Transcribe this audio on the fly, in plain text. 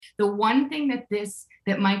The one thing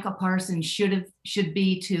that Micah Parsons should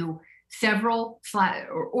be to several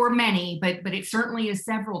or many, but it certainly is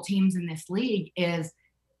several teams in this league, is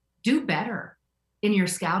do better in your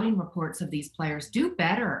scouting reports of these players. Do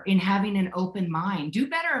better in having an open mind. Do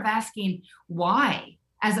better of asking why,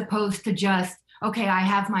 as opposed to just, okay, I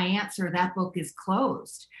have my answer, that book is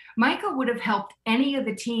closed. Micah would have helped any of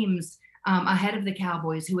the teams ahead of the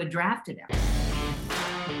Cowboys who had drafted him.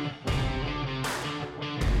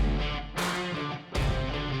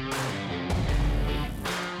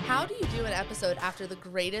 How do you do an episode after the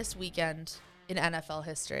greatest weekend in NFL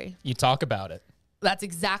history? You talk about it. That's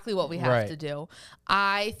exactly what we have to do.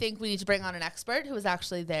 I think we need to bring on an expert who was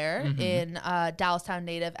actually there in Dallastown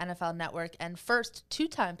native, NFL Network, and first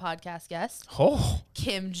two-time podcast guest,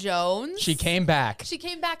 Kim Jones. She came back.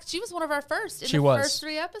 She was one of our first in first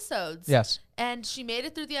 3 episodes. Yes. And she made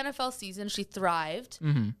it through the NFL season. She thrived.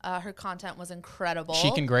 Her content was incredible.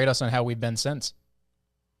 She can grade us on how we've been since.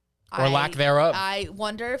 Or lack thereof. I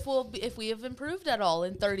wonder if we have improved at all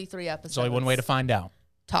in 33 episodes. There's only one way to find out.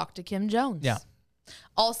 Talk to Kim Jones. Yeah.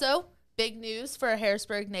 Also, big news for a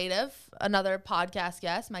Harrisburg native, another podcast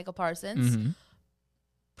guest, Micah Parsons.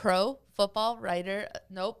 Pro football writer.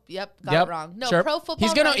 Got it wrong. No, sure. Pro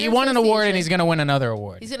football He won an award and he's going to win another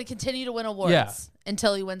award. He's going to continue to win awards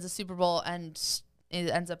until he wins a Super Bowl and it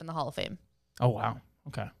ends up in the Hall of Fame. Oh, wow.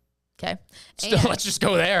 Okay. Still, let's just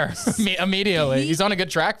go there immediately. He's on a good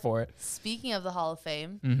track for it. Speaking of the Hall of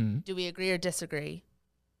Fame, do we agree or disagree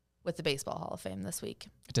with the Baseball Hall of Fame this week?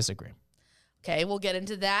 I disagree. Okay, we'll get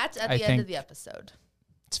into that at the end of the episode.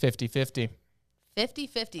 It's 50-50.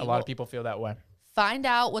 50-50. A lot of people feel that way. Find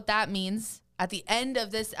out what that means at the end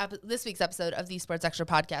of this week's episode of the Sports Extra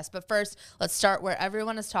podcast. But first, let's start where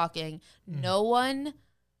everyone is talking. No one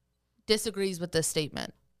disagrees with this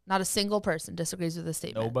statement. Not a single person disagrees with this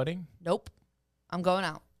statement. Nobody? Nope. I'm going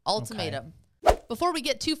out. Ultimatum. Before we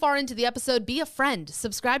get too far into the episode, be a friend.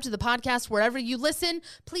 Subscribe to the podcast wherever you listen.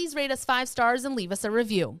 Please rate us 5 stars and leave us a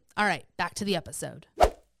review. All right, back to the episode.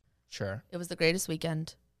 Sure. It was the greatest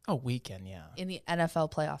weekend. Oh, weekend, yeah. In the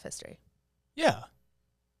NFL playoff history. Yeah.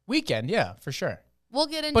 Weekend, yeah, for sure. We'll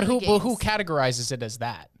get into But who categorizes it as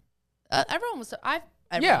that? Everyone was...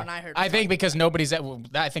 Everyone I heard. I think because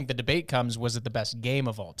I think the debate comes, was it the best game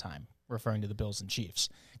of all time, referring to the Bills and Chiefs?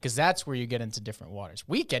 Because that's where you get into different waters.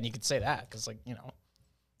 Weekend, you could say that because,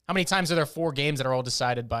 how many times are there 4 games that are all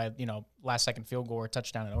decided by, last-second field goal or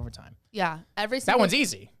touchdown in overtime? Yeah. That one's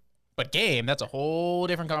easy. But game, that's a whole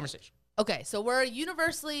different conversation. Okay, so we're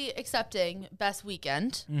universally accepting best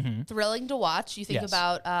weekend. Thrilling to watch. You think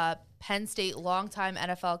about Penn State longtime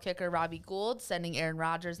NFL kicker Robbie Gould sending Aaron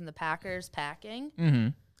Rodgers and the Packers packing.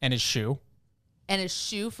 And his shoe.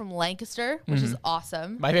 From Lancaster, which is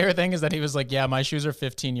awesome. My favorite thing is that he was like, yeah, my shoes are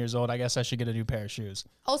 15 years old. I guess I should get a new pair of shoes.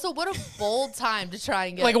 Also, what a bold time to try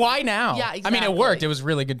and get. Why now? Yeah, exactly. I mean, it worked. It was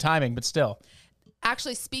really good timing, but still.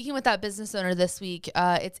 Actually, speaking with that business owner this week,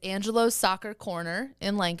 it's Angelo's Soccer Corner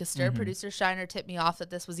in Lancaster. Producer Shiner tipped me off that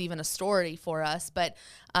this was even a story for us, but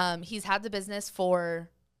he's had the business for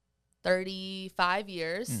 35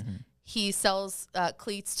 years. He sells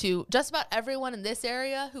cleats to just about everyone in this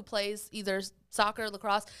area who plays either soccer or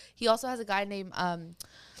lacrosse. He also has a guy named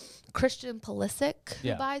Christian Pulisic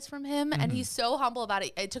who buys from him, and he's so humble about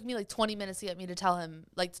it. It took me 20 minutes to get me to tell him,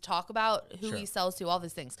 to talk about who he sells to, all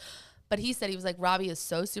these things. But he said, he was like, Robbie is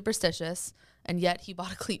so superstitious, and yet he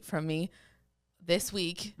bought a cleat from me this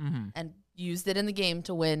week and used it in the game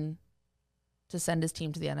to send his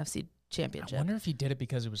team to the NFC Championship. I wonder if he did it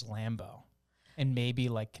because it was Lambeau and maybe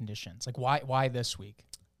conditions. Why this week?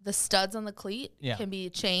 The studs on the cleat can be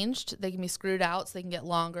changed. They can be screwed out so they can get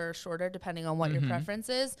longer or shorter depending on what your preference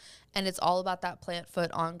is. And it's all about that plant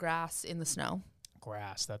foot on grass in the snow.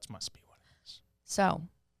 Grass, that must be what it is. So...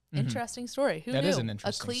 interesting story. Who knew? That is an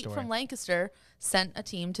interesting story. A cleat story. from Lancaster sent a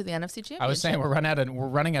team to the NFC Championship. I was saying we're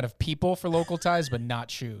running out of people for local ties, but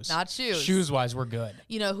not shoes. Not shoes. Shoes-wise, we're good.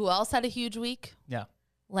 You know who else had a huge week? Yeah.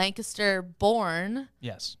 Lancaster born.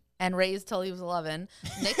 Yes. And raised till he was 11.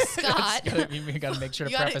 Nick Scott. You got to make sure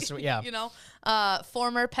to preface it. Yeah.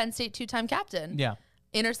 Former Penn State 2-time captain. Yeah.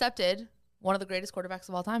 Intercepted one of the greatest quarterbacks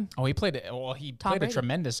of all time. Oh, he played a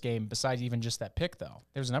tremendous game besides even just that pick, though.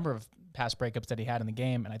 There was a number of pass breakups that he had in the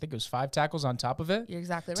game, and I think it was 5 tackles on top of it. You're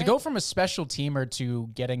exactly right. To go from a special teamer to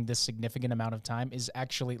getting this significant amount of time is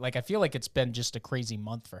actually, I feel like it's been just a crazy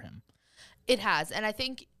month for him. It has, and I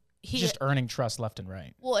think he's just earning trust left and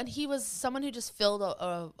right. Well, and he was someone who just filled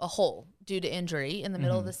a hole due to injury in the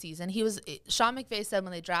middle of the season. Sean McVay said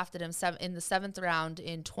when they drafted him in the 7th round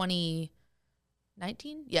in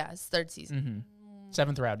 2019, his 3rd season.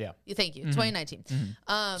 7th round, yeah. Thank you. 2019.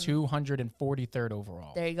 243rd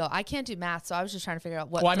overall. There you go. I can't do math, so I was just trying to figure out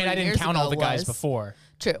what. Well, I mean, I didn't count all the guys before.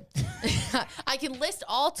 True. I can list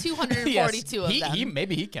all 242 of them.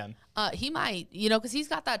 Maybe he can. He might, because he's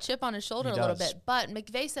got that chip on his shoulder a little bit. But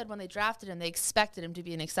McVay said when they drafted him, they expected him to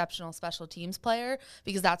be an exceptional special teams player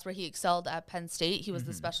because that's where he excelled at Penn State. He was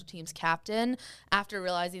the special teams captain after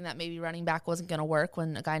realizing that maybe running back wasn't going to work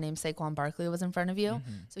when a guy named Saquon Barkley was in front of you.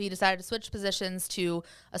 So he decided to switch positions to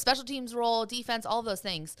a special teams role, defense, all of those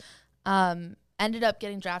things. Ended up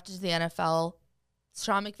getting drafted to the NFL.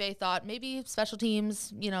 Sean McVay thought maybe special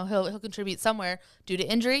teams, he'll contribute somewhere. Due to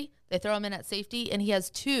injury, they throw him in at safety, and he has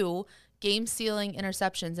 2 game-sealing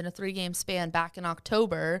interceptions in a 3-game span back in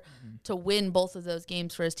October to win both of those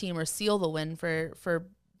games for his team or seal the win for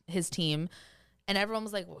his team. And everyone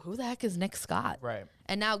was like, well, who the heck is Nick Scott? Right.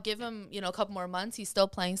 And now give him, a couple more months. He's still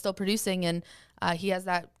playing, still producing, and he has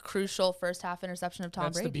that crucial first-half interception of Tom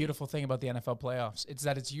Brady. That's the beautiful thing about the NFL playoffs. It's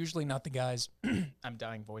that it's usually not the guys – I'm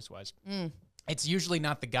dying voice-wise. It's usually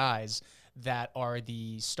not the guys that are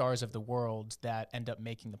the stars of the world that end up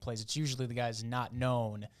making the plays. It's usually the guys not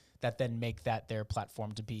known that then make that their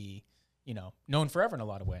platform to be, known forever in a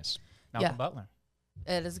lot of ways. Malcolm Butler.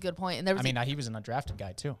 It is a good point. And he was an undrafted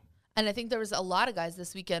guy too. And I think there was a lot of guys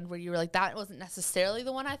this weekend where you were like, that wasn't necessarily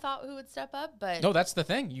the one I thought who would step up. But no, that's the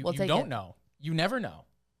thing. You don't know. You never know.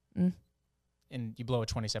 And you blow a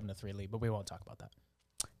 27-3 lead, but we won't talk about that.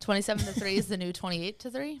 27-3 is the new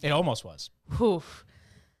 28-3? It almost was. Whew.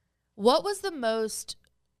 What was the most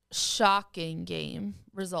shocking game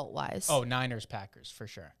result-wise? Oh, Niners-Packers, for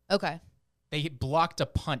sure. Okay. They blocked a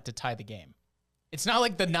punt to tie the game. It's not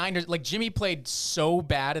like the Niners, like Jimmy played so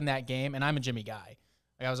bad in that game, and I'm a Jimmy guy.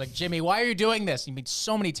 Like, I was like, Jimmy, why are you doing this? He made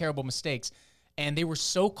so many terrible mistakes, and they were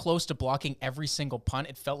so close to blocking every single punt,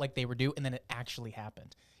 it felt like they were due, and then it actually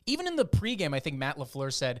happened. Even in the pregame, I think Matt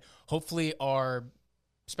LaFleur said, hopefully our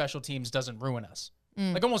special teams doesn't ruin us.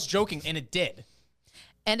 Like almost joking, and it did.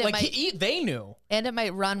 And it they knew. And it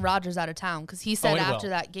might run Rodgers out of town because he said after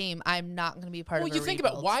that game, I'm not going to be part of a rebuild. Well, you think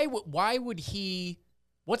about why would he?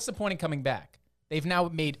 What's the point in coming back? They've now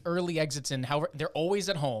made early exits in. However, they're always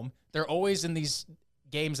at home. They're always in these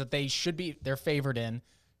games that they're favored in,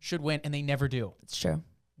 should win, and they never do. It's true.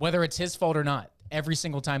 Whether it's his fault or not, every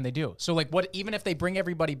single time they do. So, even if they bring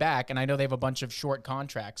everybody back, and I know they have a bunch of short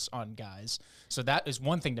contracts on guys, so that is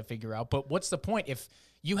one thing to figure out. But what's the point if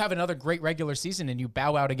you have another great regular season and you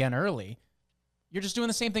bow out again early? You're just doing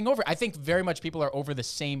the same thing over. I think very much people are over the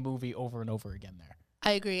same movie over and over again there.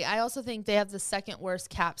 I agree. I also think they have the second worst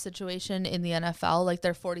cap situation in the NFL. Like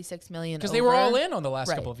they're $46 million because they were all in on the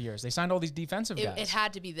last couple of years. They signed all these defensive guys. It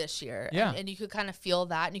had to be this year. Yeah, and you could kind of feel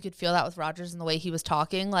that, and you could feel that with Rodgers and the way he was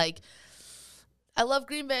talking. Like, I love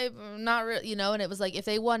Green Bay, not really, and it was like if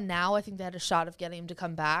they won now, I think they had a shot of getting him to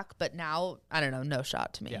come back. But now, I don't know, no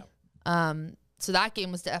shot to me. Yeah. So that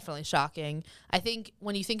game was definitely shocking. I think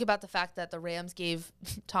when you think about the fact that the Rams gave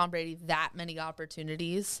Tom Brady that many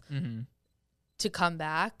opportunities to come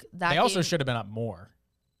back, they also should have been up more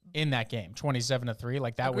in that game, 27-3.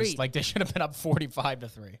 Like that was like they should have been up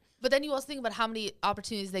 45-3. But then you also think about how many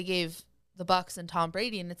opportunities they gave the Bucs and Tom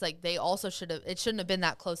Brady, and it's like they also it shouldn't have been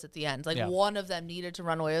that close at the end. Like one of them needed to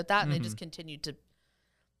run away with that, and they just continued to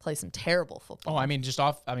play some terrible football. Oh, I mean,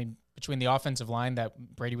 between the offensive line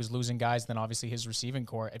that Brady was losing guys, then obviously his receiving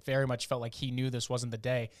core, it very much felt like he knew this wasn't the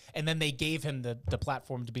day. And then they gave him the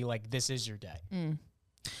platform to be like, this is your day.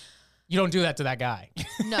 You don't do that to that guy.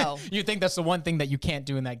 No. You think that's the one thing that you can't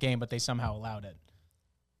do in that game, but they somehow allowed it.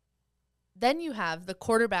 Then you have the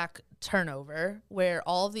quarterback turnover where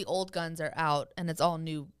all of the old guns are out and it's all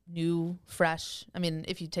new, fresh. I mean,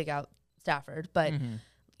 if you take out Stafford, but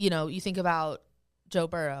you think about Joe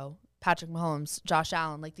Burrow, Patrick Mahomes, Josh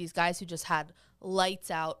Allen, like these guys who just had lights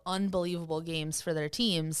out, unbelievable games for their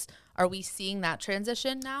teams. Are we seeing that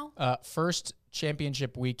transition now? First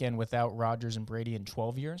championship weekend without Rodgers and Brady in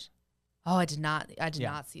 12 years. Oh, I did not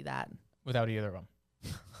see that. Without either of them.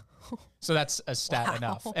 So that's a stat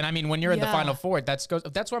enough. And I mean, when you're in the Final Four, that's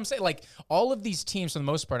what I'm saying. Like all of these teams, for the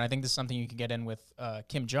most part, I think this is something you can get in with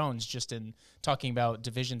Kim Jones, just in talking about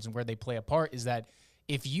divisions and where they play a part, is that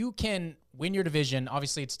if you can win your division,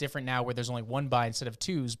 obviously it's different now where there's only one bye instead of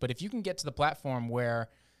twos, but if you can get to the platform where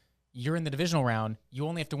you're in the divisional round, you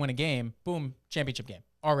only have to win a game, boom, championship game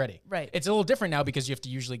already. Right. It's a little different now because you have to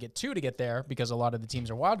usually get two to get there because a lot of the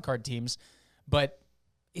teams are wild card teams, but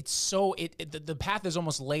it's the path is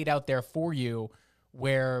almost laid out there for you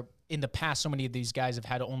where in the past so many of these guys have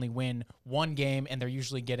had to only win one game and they're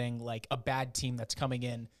usually getting like a bad team that's coming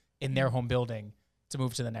in their home building to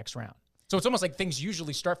move to the next round. So it's almost like things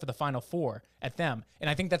usually start for the Final Four at them. And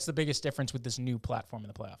I think that's the biggest difference with this new platform in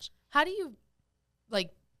the playoffs. How do you,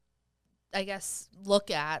 I guess, look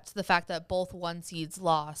at the fact that both 1 seeds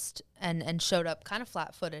lost and showed up kind of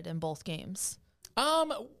flat-footed in both games? I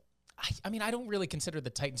mean, I don't really consider the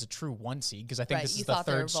Titans a true 1 seed because I think this is the thought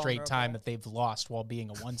they were 3rd straight vulnerable. time that they've lost while being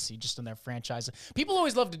a 1 seed just in their franchise. People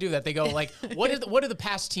always love to do that. They go like, what do the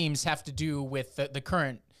past teams have to do with the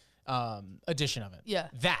current edition of it? Yeah.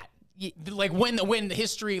 That. Like when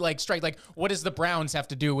history strike, like what does the Browns have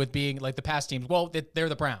to do with being like the past teams? Well, they're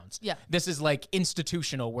the Browns. Yeah. This is like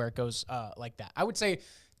institutional where it goes like that. I would say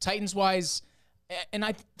Titans wise, and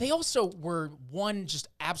they also were one just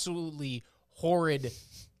absolutely horrid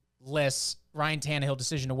Ryan Tannehill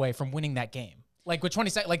decision away from winning that game. Like with 20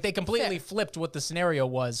 seconds, like they completely flipped what the scenario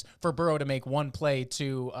was for Burrow to make one play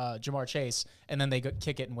to Jamar Chase, and then they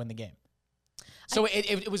kick it and win the game. So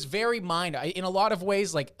it was very minor. In a lot of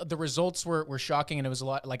ways, like the results were shocking, and it was a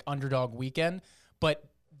lot like underdog weekend. But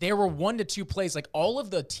there were 1 to 2 plays. Like all of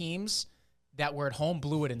the teams that were at home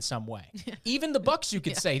blew it in some way. Even the Bucs, you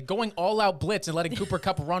could say, going all out blitz and letting Cooper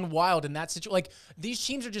Kupp run wild in that situation. Like these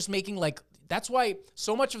teams are just making that's why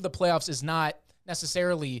so much of the playoffs is not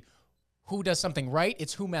necessarily who does something right,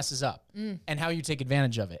 it's who messes up and how you take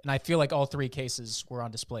advantage of it. And I feel like all 3 cases were on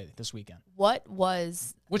display this weekend.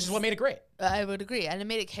 Which is what made it great. I would agree. And it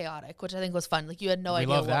made it chaotic, which I think was fun. Like you had no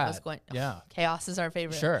idea love what that. was going on. Yeah. Chaos is our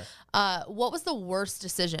favorite. Sure. What was the worst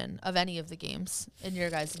decision of any of the games in your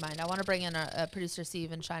guys' mind? I want to bring in a producer,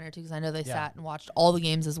 Steve and Shiner, too, because I know they sat and watched all the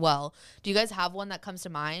games as well. Do you guys have one that comes to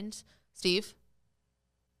mind? Steve?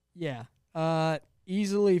 Yeah.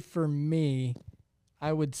 Easily for me,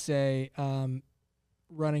 I would say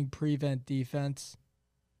running prevent defense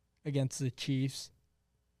against the Chiefs.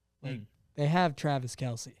 They have Travis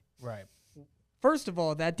Kelce. Right. First of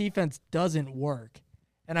all, that defense doesn't work.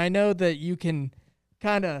 And I know that you can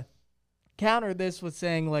kind of counter this with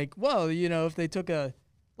saying well, if they took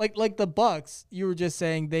like the Bucs, you were just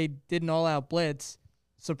saying they did an all-out blitz,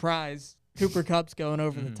 surprise, Cooper Kupp's going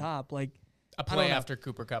over the top. A play after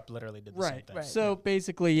Cooper Kupp literally did the same thing. Right. So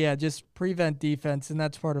basically, just prevent defense, and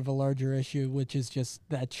that's part of a larger issue, which is just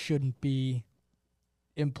that shouldn't be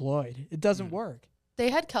employed. It doesn't work. They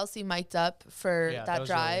had Kelce mic'd up for that was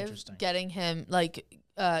drive, really getting him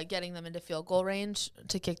getting them into field goal range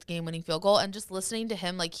to kick the game-winning field goal, and just listening to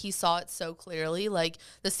him, he saw it so clearly,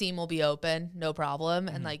 the seam will be open, no problem,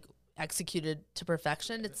 and executed to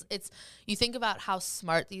perfection. It's you think about how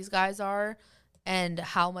smart these guys are and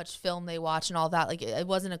how much film they watch and all that. It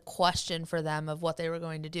wasn't a question for them of what they were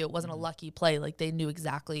going to do. It wasn't a lucky play. They knew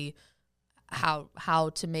exactly how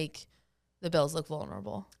to make the Bills look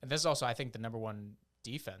vulnerable. And this is also, I think, the number 1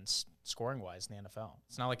 defense scoring-wise in the NFL.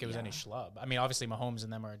 It's not like it was any schlub. I mean, obviously Mahomes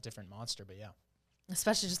and them are a different monster, but yeah.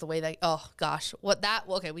 Especially just the way they, oh gosh,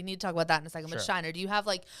 okay, we need to talk about that in a second. But Shiner, do you have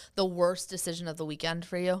the worst decision of the weekend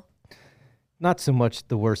for you? Not so much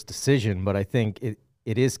the worst decision, but I think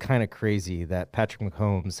it is kind of crazy that Patrick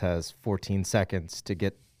Mahomes has 14 seconds to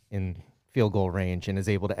get in field goal range and is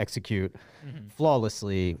able to execute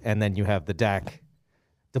flawlessly. And then you have the Dak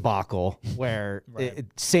debacle where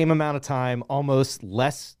same amount of time, almost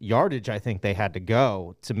less yardage, I think they had to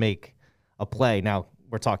go to make a play. Now,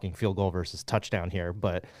 we're talking field goal versus touchdown here,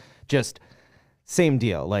 but just same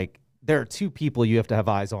deal. There are 2 people you have to have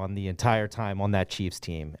eyes on the entire time on that Chiefs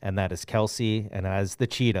team, and that is Kelce and as the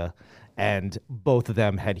Cheetah. And both of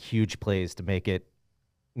them had huge plays to make it,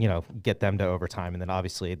 get them to overtime. And then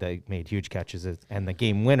obviously they made huge catches and the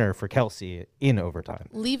game winner for Kelce in overtime.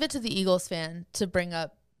 Leave it to the Eagles fan to bring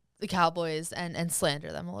up the Cowboys and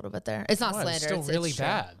slander them a little bit there. It's not slander. It's still really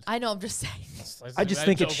bad. I know, I'm just saying. I just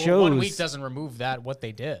think it shows. 1 week doesn't remove what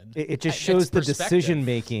they did. It just shows the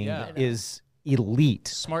decision-making is elite.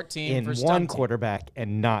 Smart team in one quarterback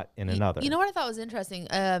and not in another. You know what I thought was interesting?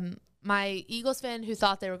 My Eagles fan who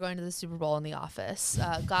thought they were going to the Super Bowl in the office.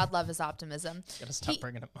 God love his optimism. Gotta stop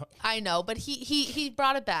bringing him up. I know, but he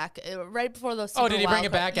brought it back right before the Super did he bring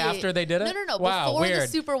it back after they did it? No. Wow, before weird. the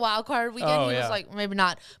Super Wild Card weekend, he was like, maybe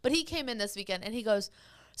not. But he came in this weekend and he goes,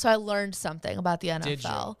 so I learned something about the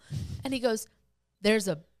NFL. And he goes, there's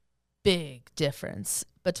a big difference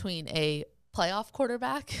between a playoff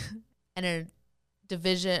quarterback and a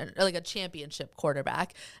division, or a championship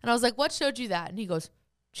quarterback. And I was like, what showed you that? And he goes,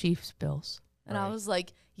 Chiefs, Bills. And I was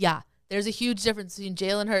like, yeah, there's a huge difference between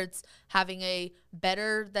Jalen Hurts having a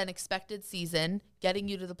better than expected season, getting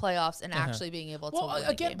you to the playoffs, and actually being able to win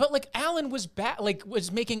the game. But Allen was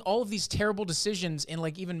was making all of these terrible decisions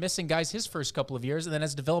and even missing guys his first couple of years, and then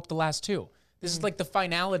has developed the last 2. This is the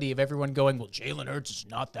finality of everyone going, well, Jalen Hurts is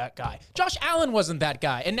not that guy. Josh Allen wasn't that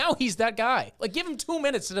guy, and now he's that guy. Give him 2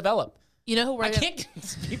 minutes to develop. You know who we're I can't.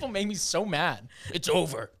 People make me so mad. It's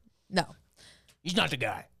over. No. He's not the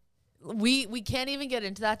guy. We can't even get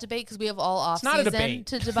into that debate because we have all off not a season debate.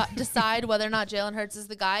 to decide whether or not Jalen Hurts is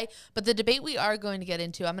the guy. But the debate we are going to get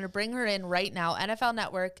into, I'm going to bring her in right now. NFL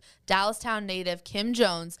Network, Dallastown native, Kim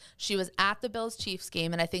Jones. She was at the Bills-Chiefs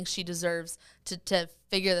game, and I think she deserves to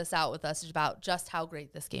figure this out with us about just how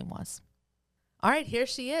great this game was. All right, here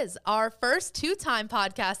she is, our first two-time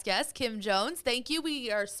podcast guest, Kim Jones. Thank you. We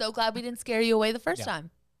are so glad we didn't scare you away the first time.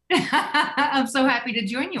 I'm so happy to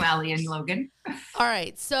join you, Allie and Logan. All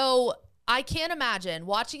right. So I can't imagine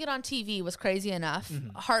watching it on TV was crazy enough.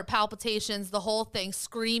 Heart palpitations, the whole thing,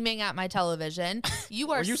 screaming at my television.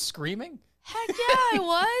 Were you screaming? Heck yeah, I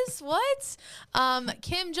was. What?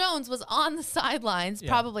 Kim Jones was on the sidelines,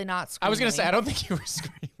 probably not screaming. I was going to say, I don't think you were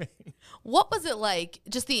screaming. What was it like?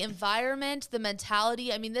 Just the environment, the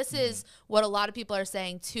mentality. I mean, this is what a lot of people are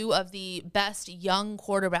saying. Two of the best young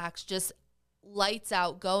quarterbacks just lights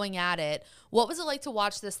out going at it. What was it like to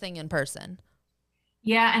watch this thing in person?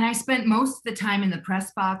 Yeah, and I spent most of the time in the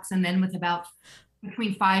press box, and then with about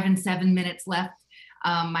between 5 and 7 minutes left,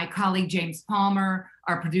 my colleague James Palmer,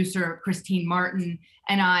 our producer Christine Martin,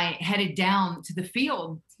 and I headed down to the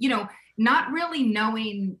field, not really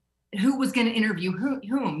knowing who was going to interview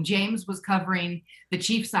whom. James was covering the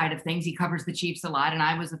Chiefs side of things. He covers the Chiefs a lot, and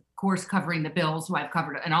I was, of course, covering the Bills, who I've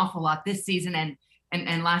covered an awful lot this season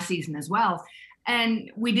and last season as well. And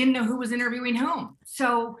we didn't know who was interviewing whom.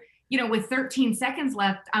 So, with 13 seconds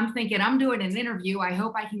left, I'm thinking I'm doing an interview. I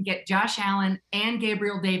hope I can get Josh Allen and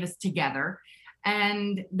Gabriel Davis together.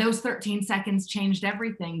 And those 13 seconds changed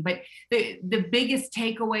everything. But the biggest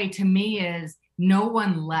takeaway to me is no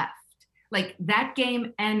one left. Like, that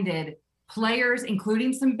game ended, players,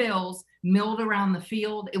 including some Bills, milled around the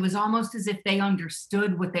field. It was almost as if they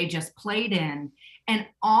understood what they just played in, and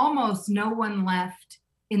almost no one left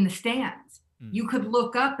in the stands. You could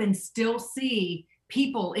look up and still see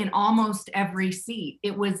people in almost every seat.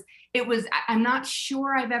 It was, I'm not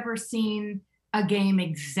sure I've ever seen a game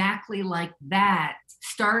exactly like that,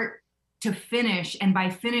 start to finish. And by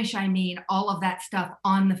finish, I mean all of that stuff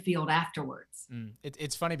on the field afterwards.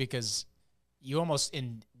 It's funny because you almost,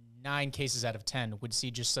 in 9 cases out of 10, would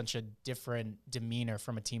see just such a different demeanor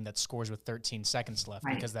from a team that scores with 13 seconds left,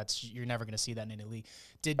 right? Because you're never going to see that in any league.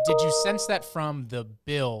 Did you sense that from the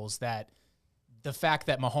Bills, that the fact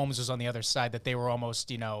that Mahomes was on the other side, that they were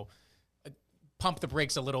almost, pump the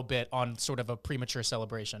brakes a little bit on sort of a premature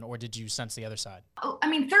celebration, or did you sense the other side? Oh, I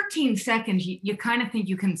mean, 13 seconds, you kind of think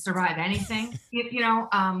you can survive anything.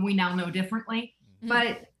 We now know differently,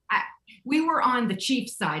 but we were on the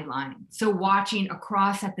Chiefs sideline, so watching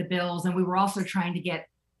across at the Bills, and we were also trying to get,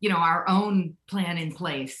 our own plan in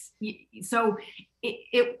place. So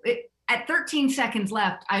at 13 seconds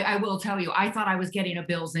left, I will tell you, I thought I was getting a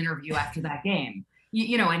Bills interview after that game,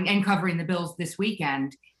 and covering the Bills this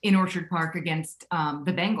weekend in Orchard Park against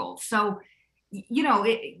the Bengals. So,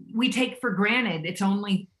 we take for granted it's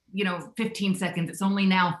only 15 seconds. It's only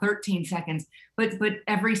now 13 seconds, but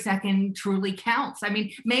every second truly counts. I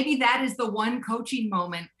mean, maybe that is the one coaching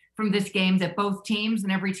moment from this game that both teams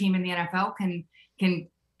and every team in the NFL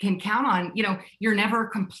can count on. You're never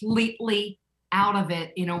completely out of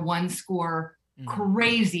it in a one score,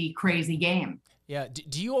 crazy game. Yeah.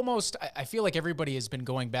 Do you almost, I feel like everybody has been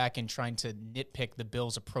going back and trying to nitpick the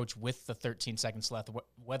Bills' approach with the 13 seconds left,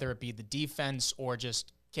 whether it be the defense or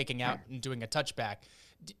just kicking out and doing a touchback.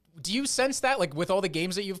 Do you sense that, like, with all the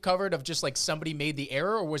games that you've covered, of just like somebody made the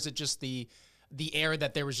error, or was it just the error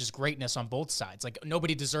that there was just greatness on both sides? Like,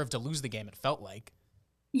 nobody deserved to lose the game, it felt like.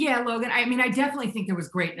 Yeah, Logan. I mean, I definitely think there was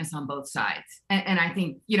greatness on both sides. And I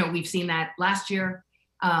think, we've seen that last year.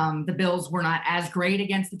 The Bills were not as great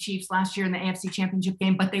against the Chiefs last year in the AFC Championship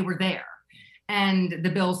game, but they were there. And the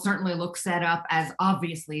Bills certainly look set up, as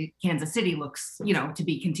obviously Kansas City looks, to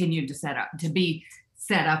be continued to set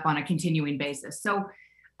up on a continuing basis. So,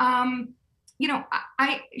 Sean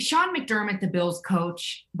McDermott, the Bills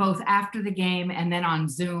coach, both after the game and then on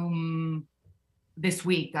Zoom this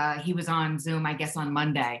week, he was on Zoom, I guess, on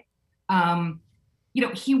Monday.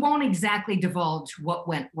 He won't exactly divulge what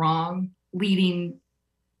went wrong, leading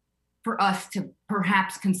for us to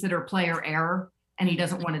perhaps consider player error, and he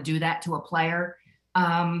doesn't want to do that to a player.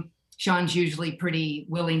 Sean's usually pretty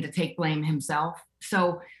willing to take blame himself.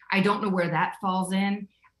 So I don't know where that falls in.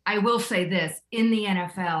 I will say this, in the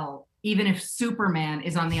NFL, even if Superman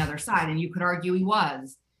is on the other side, and you could argue he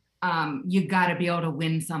was, you got to be able to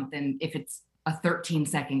win something if it's a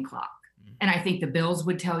 13-second clock. And I think the Bills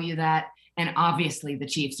would tell you that. And obviously the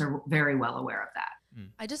Chiefs are very well aware of that.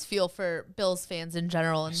 I just feel for Bills fans in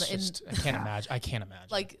general. I can't imagine. I can't imagine.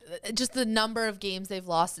 Like, just the number of games they've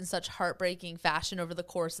lost in such heartbreaking fashion over the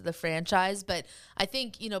course of the franchise. But I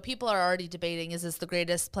think, people are already debating, is this the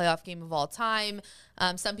greatest playoff game of all time?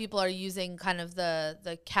 Some people are using kind of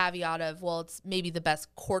the caveat of, well, it's maybe the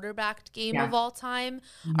best quarterbacked game of all time.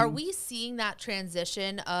 Are we seeing that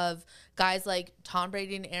transition of guys like Tom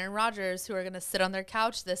Brady and Aaron Rodgers who are going to sit on their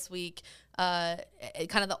couch this week,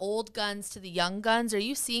 kind of the old guns to the young guns? Are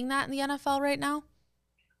you seeing that in the NFL right now?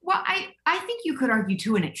 Well, I think you could argue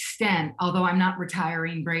to an extent, although I'm not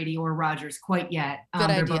retiring Brady or Rodgers quite yet. Good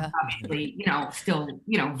they're idea. both obviously, still,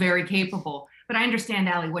 very capable. But I understand,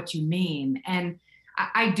 Allie, what you mean. And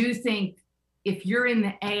I do think if you're in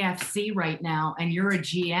the AFC right now and you're a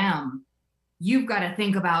GM, you've got to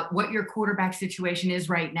think about what your quarterback situation is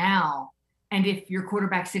right now. And if your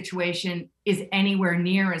quarterback situation is anywhere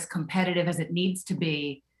near as competitive as it needs to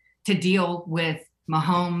be to deal with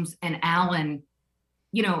Mahomes and Allen,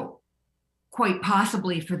 quite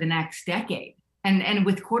possibly for the next decade. And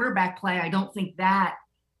with quarterback play, I don't think that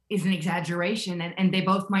is an exaggeration. And they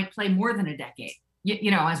both might play more than a decade,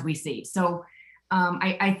 as we see. So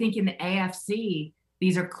I think in the AFC,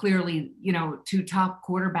 these are clearly, two top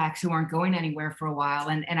quarterbacks who aren't going anywhere for a while.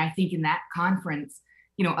 And I think in that conference,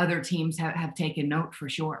 other teams have taken note for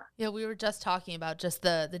sure. Yeah, we were just talking about just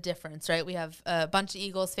the difference, right? We have a bunch of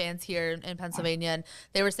Eagles fans here in Pennsylvania, and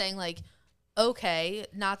they were saying, like, okay,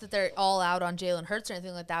 not that they're all out on Jalen Hurts or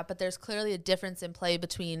anything like that, but there's clearly a difference in play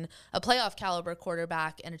between a playoff caliber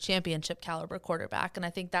quarterback and a championship caliber quarterback. And I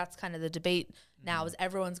think that's kind of the debate now, is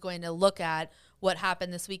everyone's going to look at what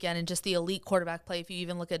happened this weekend and just the elite quarterback play. If you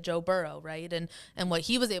even look at Joe Burrow, right, and what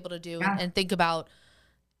he was able to do, and think about,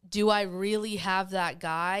 do I really have that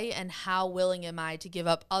guy, and how willing am I to give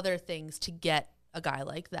up other things to get a guy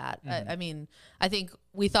like that? I mean, I think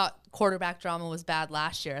we thought quarterback drama was bad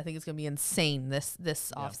last year. I think it's going to be insane this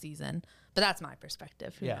offseason. But that's my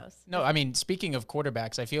perspective. Who knows? No, I mean, speaking of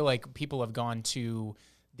quarterbacks, I feel like people have gone to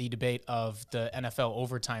the debate of the NFL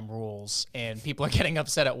overtime rules, and people are getting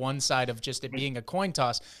upset at one side of just it being a coin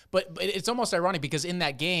toss. But it's almost ironic, because in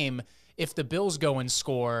that game, if the Bills go and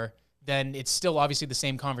score, then it's still obviously the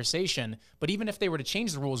same conversation. But even if they were to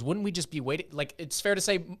change the rules, wouldn't we just be waiting? Like, it's fair to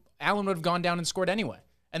say Allen would have gone down and scored anyway.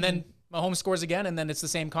 And then Mahomes scores again, and then it's the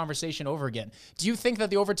same conversation over again. Do you think that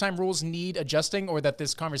the overtime rules need adjusting, or that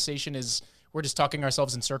this conversation we're just talking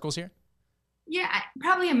ourselves in circles here? Yeah,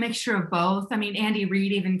 probably a mixture of both. I mean, Andy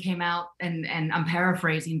Reid even came out and I'm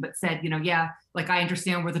paraphrasing, but said, like, I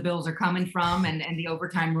understand where the Bills are coming from and the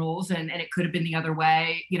overtime rules, and it could have been the other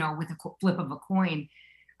way, with a flip of a coin.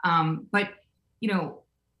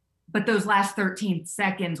 But those last 13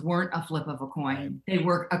 seconds weren't a flip of a coin. Right. They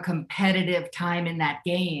were a competitive time in that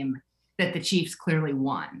game that the Chiefs clearly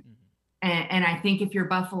won. And I think if you're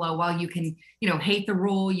Buffalo, while you can, hate the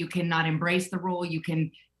rule, you can not embrace the rule, you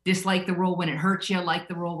can dislike the rule when it hurts you, like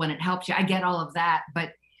the rule when it helps you. I get all of that,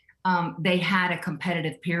 but they had a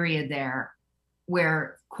competitive period there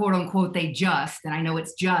where, quote unquote, and I know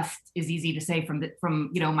it's just is easy to say from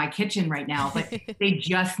my kitchen right now, but they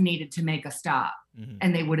just needed to make a stop,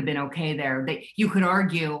 and they would have been okay there. You could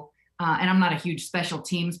argue, and I'm not a huge special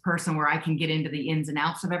teams person where I can get into the ins and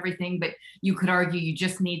outs of everything, but you could argue you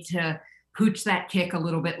just need to pooch that kick a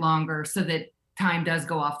little bit longer so that time does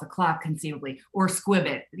go off the clock conceivably, or squib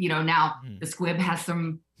it. Now the squib has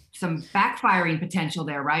some backfiring potential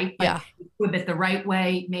there, right? But you squib it the right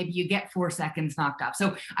way, maybe you get 4 seconds knocked off.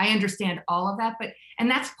 So I understand all of that, and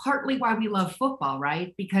that's partly why we love football,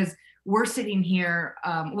 right? Because we're sitting here,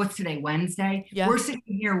 what's today, Wednesday? Yeah. We're sitting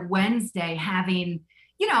here Wednesday having,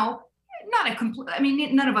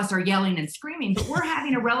 none of us are yelling and screaming, but we're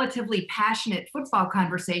having a relatively passionate football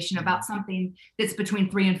conversation about something that's between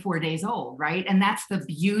 3 and 4 days old, right? And that's the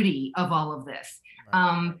beauty of all of this.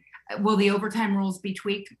 Right. Will the overtime rules be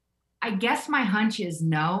tweaked? I guess my hunch is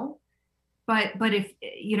no, but if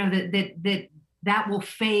that will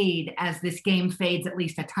fade as this game fades at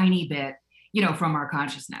least a tiny bit, from our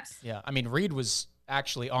consciousness. Yeah, I mean, Reed was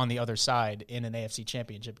actually on the other side in an AFC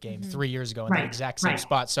Championship game 3 years ago in the exact same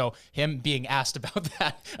spot. So him being asked about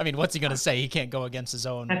that, I mean, what's he going to say? He can't go against his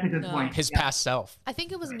own, that's a good point. His past self. I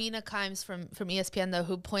think it was Mina Kimes from ESPN though,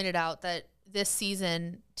 who pointed out that this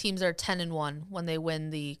season teams are 10-1 when they win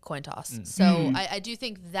the coin toss. So I do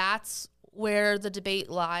think that's where the debate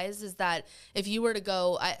lies, is that if you were to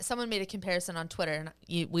go, someone made a comparison on Twitter,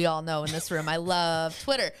 and we all know in this room, I love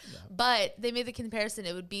Twitter, but they made the comparison.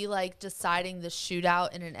 It would be like deciding the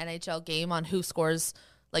shootout in an NHL game on who scores,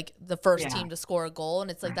 like the first team to score a goal.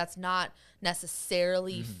 And it's like, that's not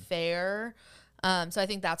necessarily fair. So I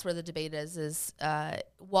think that's where the debate is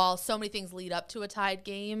while so many things lead up to a tied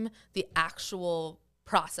game, the actual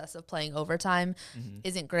process of playing overtime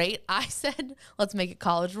isn't great. I said, let's make it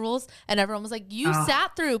college rules. And everyone was like, you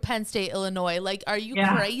sat through Penn State, Illinois. Like, are you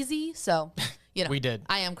crazy? So, we did.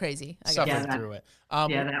 I am crazy. I Suffered through it.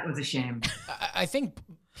 That was a shame. I think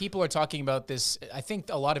people are talking about this. I think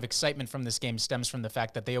a lot of excitement from this game stems from the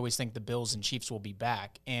fact that they always think the Bills and Chiefs will be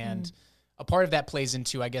back. And a part of that plays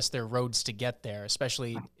into, I guess, their roads to get there,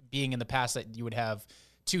 especially being in the past that you would have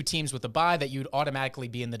two teams with a bye that you'd automatically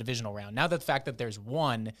be in the divisional round. Now the fact that there's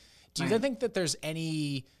one, do you think that there's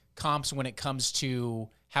any comps when it comes to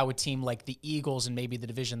how a team like the Eagles and maybe the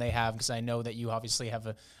division they have, because I know that you obviously have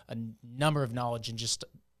a number of knowledge and just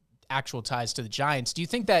actual ties to the Giants. Do you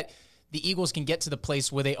think that the Eagles can get to the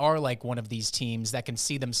place where they are like one of these teams that can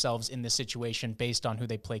see themselves in this situation based on who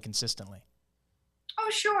they play consistently? Oh,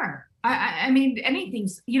 sure. I mean,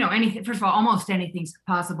 anything's, anything, first of all, almost anything's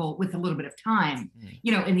possible with a little bit of time,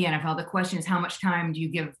 in the NFL. The question is, how much time do you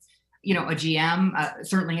give, a GM,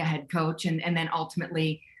 certainly a head coach, and then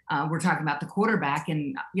ultimately we're talking about the quarterback.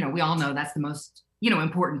 And, we all know that's the most,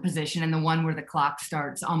 important position and the one where the clock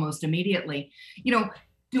starts almost immediately.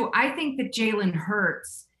 Do I think that Jalen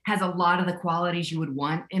Hurts has a lot of the qualities you would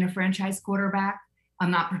want in a franchise quarterback? I'm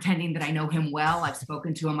not pretending that I know him well. I've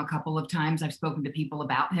spoken to him a couple of times. I've spoken to people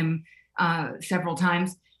about him several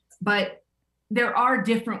times. But there are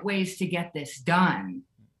different ways to get this done.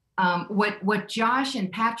 What Josh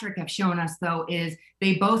and Patrick have shown us, though, is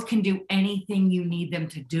they both can do anything you need them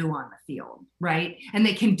to do on the field, right? And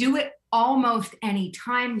they can do it almost any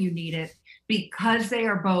time you need it because they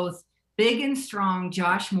are both big and strong,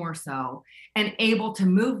 Josh more so, and able to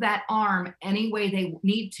move that arm any way they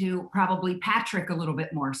need to, probably Patrick a little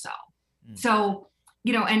bit more so. So,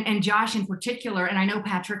 and Josh in particular, and I know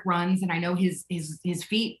Patrick runs and I know his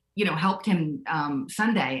feet, helped him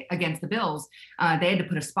Sunday against the Bills. They had to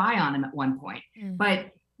put a spy on him at one point.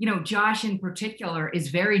 But, Josh in particular is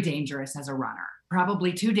very dangerous as a runner,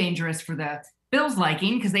 probably too dangerous for the Bills'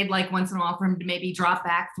 liking, because they'd like once in a while for him to maybe drop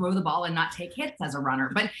back, throw the ball and not take hits as a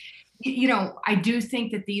runner. But I do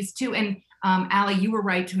think that these two, and Allie, you were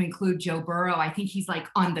right to include Joe Burrow. I think he's like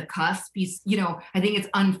on the cusp. He's, I think it's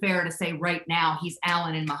unfair to say right now he's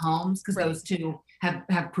Allen and Mahomes, because those two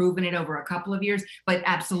have proven it over a couple of years, but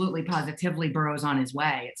absolutely positively Burrow's on his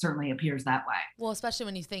way. It certainly appears that way. Well, especially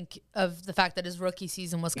when you think of the fact that his rookie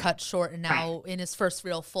season was cut short, and now in his first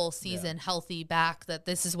real full season, healthy back, that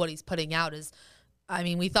this is what he's putting out is, I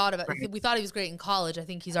mean, we thought he was great in college. I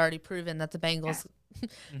think he's already proven that the Bengals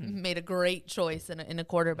made a great choice in a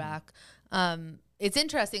quarterback. It's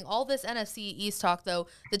interesting. All this NFC East talk, though,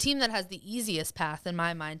 the team that has the easiest path, in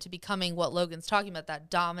my mind, to becoming what Logan's talking about,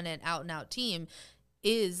 that dominant out-and-out team,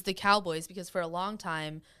 is the Cowboys, because for a long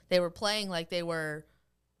time they were playing like they were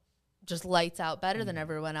just lights out better than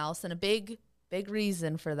everyone else. And a big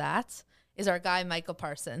reason for that is our guy, Micah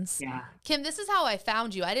Parsons. Yeah. Kim, this is how I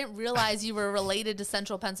found you. I didn't realize you were related to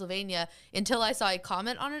Central Pennsylvania until I saw a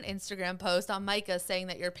comment on an Instagram post on Micah saying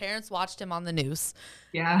that your parents watched him on the news.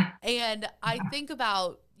 Yeah. And I think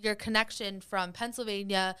about your connection from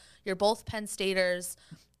Pennsylvania. You're both Penn Staters.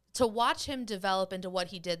 To watch him develop into what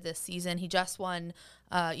he did this season, he just won,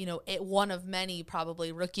 one of many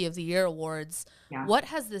probably Rookie of the Year awards. Yeah. What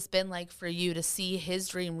has this been like for you to see his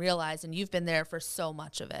dream realized? And you've been there for so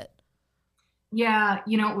much of it. Yeah,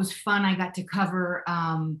 it was fun. I got to cover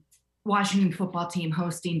Washington football team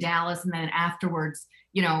hosting Dallas, and then afterwards,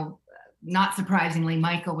 not surprisingly,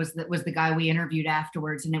 Micah was the guy we interviewed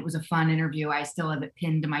afterwards, and it was a fun interview. I still have it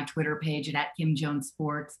pinned to my Twitter page at Kim Jones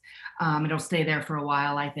Sports. It'll stay there for a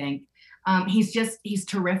while, I think. He's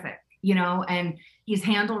terrific, and he's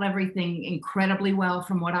handled everything incredibly well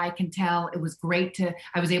from what I can tell. It was great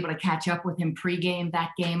I was able to catch up with him pregame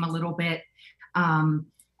that game a little bit.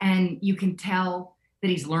 And you can tell that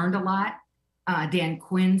he's learned a lot. Dan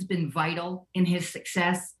Quinn's been vital in his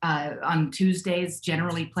success on Tuesdays,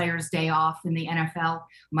 generally players' day off in the NFL.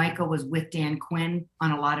 Micah was with Dan Quinn on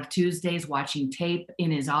a lot of Tuesdays, watching tape in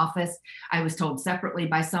his office. I was told separately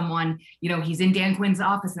by someone, he's in Dan Quinn's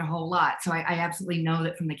office a whole lot. So I absolutely know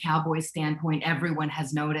that from the Cowboys standpoint, everyone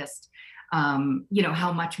has noticed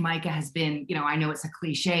how much Micah has been, I know it's a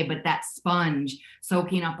cliche, but that sponge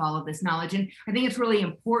soaking up all of this knowledge. And I think it's really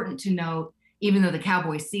important to note, even though the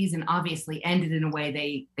Cowboys season obviously ended in a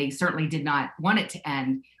way they certainly did not want it to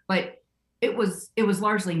end, but it was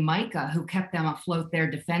largely Micah who kept them afloat there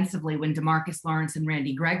defensively when DeMarcus Lawrence and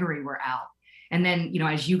Randy Gregory were out. And then,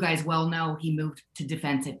 as you guys well know, he moved to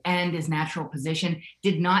defensive end, his natural position,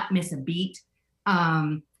 did not miss a beat.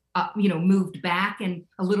 moved back, and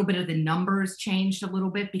a little bit of the numbers changed a little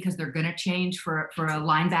bit because they're going to change for a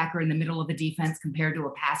linebacker in the middle of the defense compared to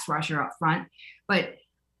a pass rusher up front. But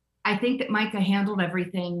I think that Micah handled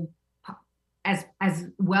everything as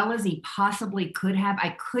well as he possibly could have.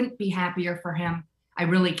 I couldn't be happier for him. I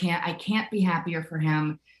really can't. I can't be happier for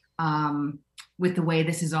him with the way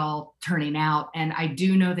this is all turning out. And I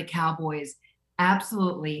do know the Cowboys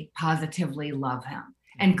absolutely, positively love him.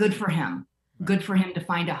 And good for him. Good for him to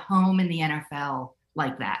find a home in the NFL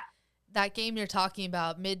like that. That game you're talking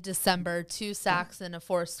about, mid-December, 2 sacks and a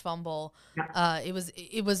forced fumble.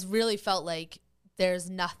 It was really felt like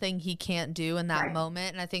there's nothing he can't do in that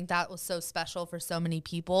moment. And I think that was so special for so many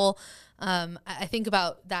people. I think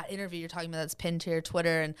about that interview you're talking about that's pinned to your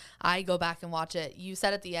Twitter, and I go back and watch it. You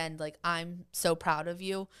said at the end, like, I'm so proud of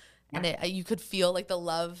you. And you could feel like the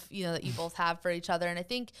love, that you both have for each other. And I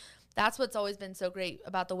think that's what's always been so great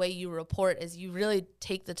about the way you report is you really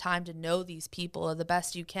take the time to know these people the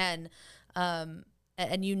best you can. And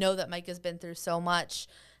that Micah's been through so much.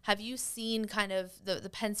 Have you seen kind of the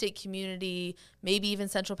Penn State community, maybe even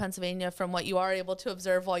Central Pennsylvania, from what you are able to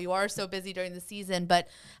observe while you are so busy during the season, but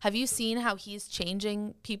have you seen how he's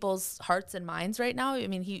changing people's hearts and minds right now? I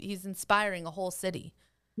mean, he's inspiring a whole city.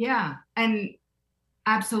 Yeah, and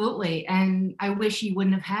absolutely. And I wish he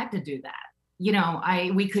wouldn't have had to do that.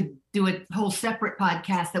 We could do a whole separate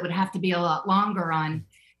podcast that would have to be a lot longer on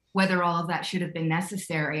whether all of that should have been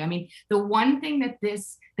necessary. I mean, the one thing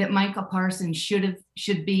that Micah Parsons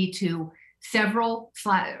should be to several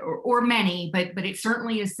or many, but it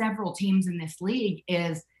certainly is several teams in this league,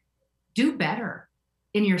 is do better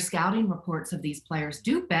in your scouting reports of these players.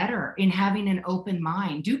 Do better in having an open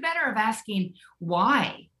mind. Do better of asking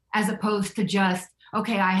why, as opposed to just,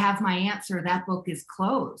 okay, I have my answer, that book is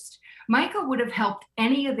closed. Micah would have helped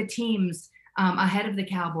any of the teams ahead of the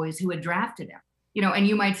Cowboys who had drafted him. And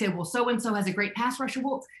you might say, well, so-and-so has a great pass rusher.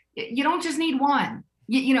 Well, you don't just need one,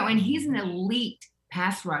 and he's an elite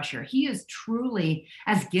pass rusher. He is truly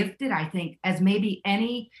as gifted, I think, as maybe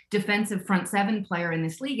any defensive front seven player in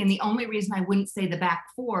this league. And the only reason I wouldn't say the back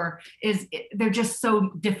four is they're just so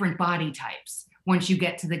different body types once you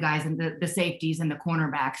get to the guys and the safeties and the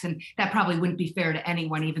cornerbacks. And that probably wouldn't be fair to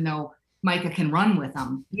anyone, even though Micah can run with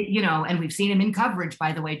them, and we've seen him in coverage,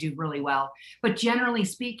 by the way, do really well. But generally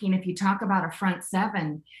speaking, if you talk about a front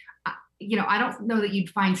seven, I don't know that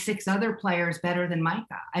you'd find 6 other players better than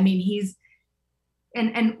Micah. I mean, he's,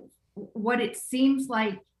 and what it seems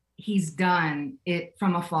like he's done it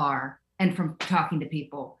from afar and from talking to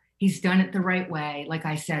people, he's done it the right way. Like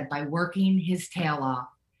I said, by working his tail off,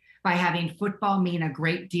 by having football mean a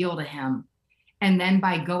great deal to him. And then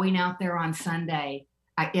by going out there on Sunday,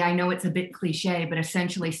 I know it's a bit cliche, but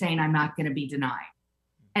essentially saying, I'm not going to be denied.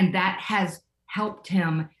 And that has helped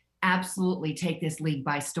him absolutely take this league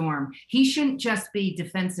by storm. He shouldn't just be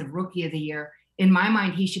defensive rookie of the year. In my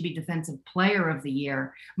mind, he should be defensive player of the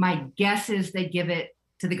year. My guess is they give it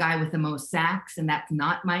to the guy with the most sacks, and that's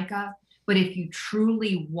not Micah. But if you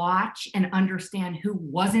truly watch and understand who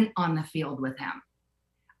wasn't on the field with him,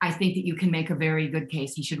 I think that you can make a very good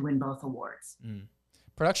case he should win both awards.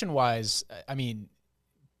 Production-wise, I mean,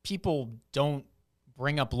 people don't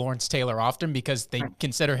bring up Lawrence Taylor often because they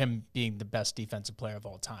consider him being the best defensive player of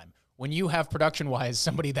all time. When you have production-wise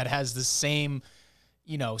somebody that has the same,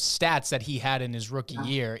 stats that he had in his rookie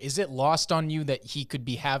year, is it lost on you that you could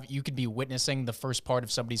be witnessing the first part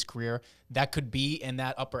of somebody's career that could be in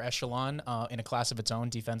that upper echelon in a class of its own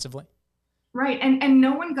defensively? Right. And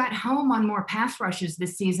no one got home on more pass rushes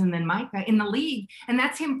this season than Micah in the league. And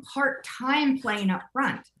that's him part-time playing up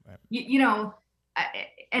front,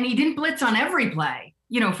 and he didn't blitz on every play,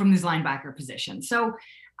 from his linebacker position. So,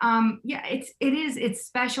 it's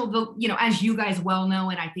special. As you guys well know,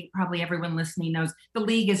 and I think probably everyone listening knows, the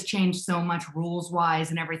league has changed so much rules wise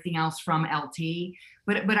and everything else from LT.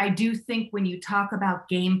 But I do think when you talk about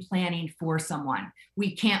game planning for someone,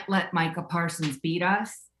 we can't let Micah Parsons beat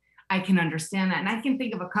us. I can understand that. And I can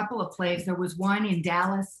think of a couple of plays. There was one in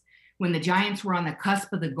Dallas when the Giants were on the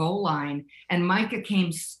cusp of the goal line, and Micah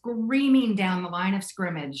came screaming down the line of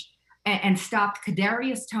scrimmage and stopped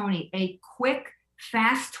Kadarius Toney, a quick,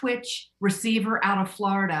 fast twitch receiver out of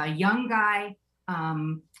Florida, a young guy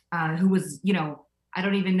who was, I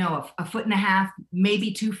don't even know, a foot and a half,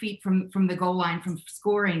 maybe 2 feet from the goal line from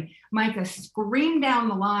scoring. Micah screamed down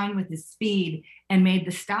the line with his speed and made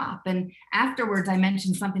the stop. And afterwards, I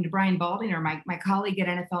mentioned something to Brian Baldinger, my colleague at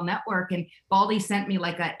NFL Network, and Baldy sent me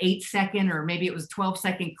like a 8-second or maybe it was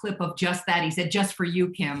 12-second clip of just that. He said, just for you,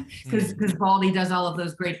 Kim, because Baldy does all of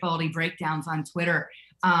those great Baldy breakdowns on Twitter.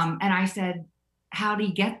 And I said, how'd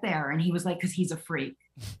he get there? And he was like, because he's a freak,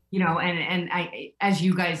 and I, as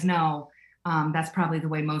you guys know, that's probably the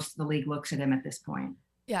way most of the league looks at him at this point.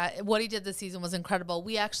 Yeah, what he did this season was incredible.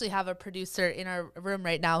 We actually have a producer in our room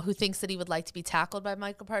right now who thinks that he would like to be tackled by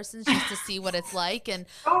Micah Parsons just to see what it's like. And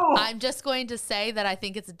I'm just going to say that I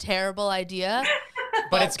think it's a terrible idea.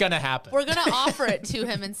 But it's going to happen. We're going to offer it to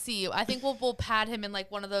him and see. I think we'll pad him in like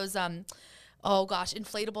one of those,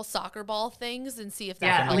 inflatable soccer ball things and see if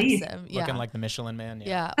that helps him. Looking like the Michelin Man.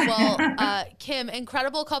 Yeah. Well, Kim,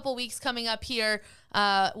 incredible couple weeks coming up here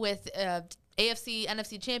with AFC,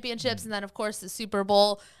 NFC championships, and then, of course, the Super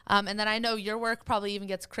Bowl. And then I know your work probably even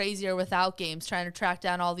gets crazier without games, trying to track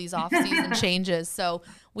down all these off-season changes. So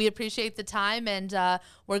we appreciate the time, and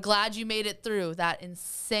we're glad you made it through that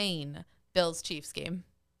insane Bills-Chiefs game.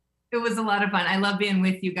 It was a lot of fun. I love being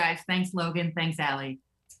with you guys. Thanks, Logan. Thanks, Allie.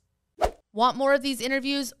 Want more of these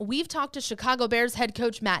interviews? We've talked to Chicago Bears head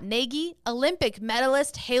coach Matt Nagy, Olympic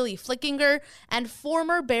medalist Haley Flickinger, and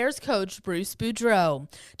former Bears coach Bruce Boudreau.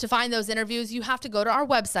 To find those interviews, you have to go to our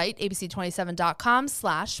website,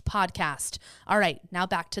 abc27.com/podcast. All right, now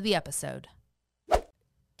back to the episode.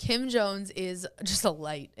 Kim Jones is just a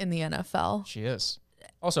light in the NFL. She is.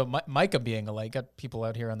 Also, Micah being a light got people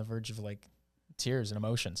out here on the verge of like tears and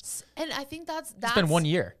emotions. And I think that's it's been 1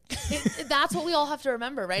 year. That's what we all have to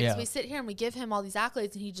remember, right? Yeah. Is we sit here and we give him all these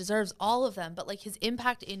accolades and he deserves all of them, but like his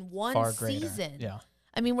impact in one season. Yeah.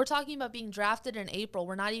 I mean, we're talking about being drafted in April.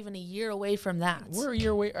 We're not even a year away from that. We're a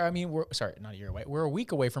year away. I mean, not a year away. We're a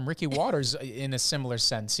week away from Ricky Waters in a similar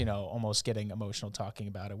sense, almost getting emotional talking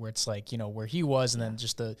about it, where it's like, where he was and then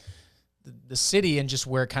just the city and just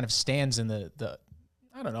where it kind of stands in the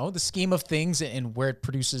I don't know, the scheme of things and where it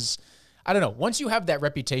produces. I don't know. Once you have that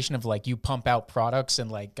reputation of like you pump out products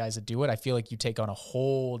and like guys that do it, I feel like you take on a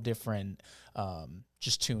whole different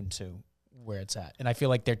just tune to where it's at. And I feel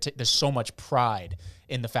like there's so much pride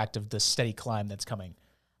in the fact of the steady climb that's coming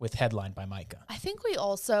with Headline by Micah. I think we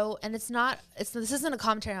also, and this isn't a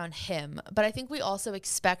commentary on him, but I think we also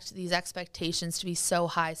expect these expectations to be so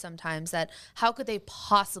high sometimes that how could they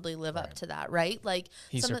possibly live up to that, right? Like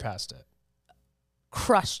he surpassed it.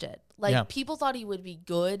 Crushed it. Like people thought he would be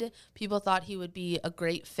good. People thought he would be a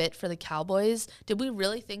great fit for the Cowboys. Did we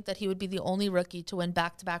really think that he would be the only rookie to win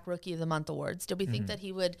back-to-back Rookie of the Month awards? Did we think that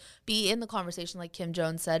he would be in the conversation like Kim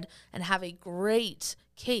Jones said and have a great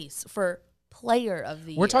case for Player of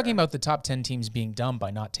the Year? We're talking about the top 10 teams being dumb by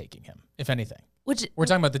not taking him, if anything. We're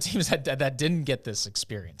talking about the teams that didn't get this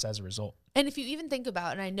experience as a result. And if you even think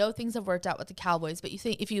about, and I know things have worked out with the Cowboys, but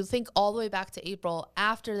if you think all the way back to April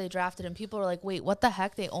after they drafted him, people were like, wait, what the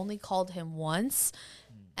heck? They only called him once.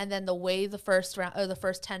 And then the way the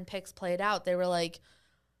first 10 picks played out, they were like,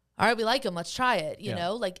 all right, we like him. Let's try it. You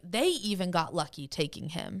know, like they even got lucky taking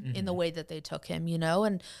him in the way that they took him,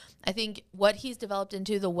 and I think what he's developed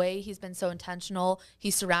into, the way he's been so intentional,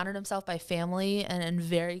 he's surrounded himself by family and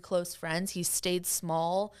very close friends. He's stayed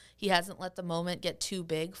small. He hasn't let the moment get too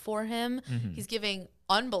big for him. He's giving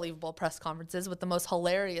unbelievable press conferences with the most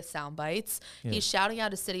hilarious sound bites. He's shouting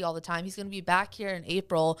out his city all the time. He's going to be back here in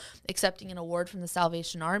April accepting an award from the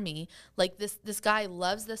Salvation Army. Like this guy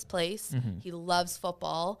loves this place. He loves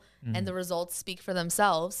football, and the results speak for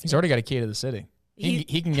themselves. He's already got a key to the city.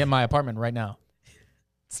 He can get my apartment right now.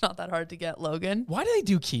 It's not that hard to get, Logan. Why do they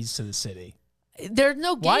do keys to the city? There's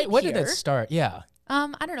no gate When here. did that start? Yeah.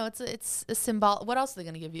 I don't know. It's a symbol. What else are they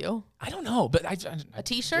going to give you? I don't know, but a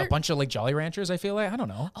T-shirt? A bunch of like Jolly Ranchers, I feel like. I don't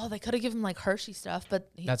know. Oh, they could have given him like Hershey stuff, but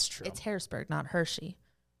that's true. It's Harrisburg, not Hershey.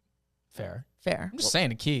 Fair. I'm just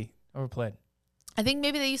saying a key. Overplayed. I think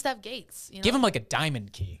maybe they used to have gates. Give him like a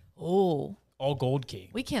diamond key. Oh. All gold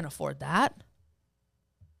key. We can't afford that.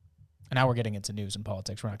 And now we're getting into news and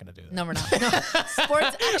politics. We're not going to do that. No, we're not. No.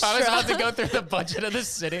 Sports Extra. I was about to go through the budget of the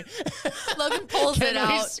city. Logan pulls it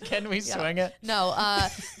out. Can we swing it? No,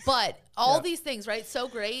 but all these things, right? So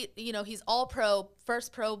great. He's all pro,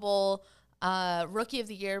 first Pro Bowl, Rookie of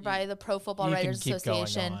the Year by the Pro Football Writers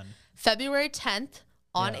Association. February 10th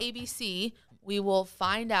on ABC, we will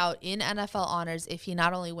find out in NFL Honors if he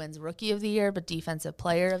not only wins Rookie of the Year, but Defensive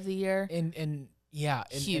Player of the Year. Yeah,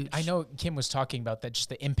 and I know Kim was talking about that, just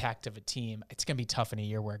the impact of a team. It's going to be tough in a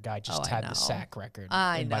year where a guy just had the sack record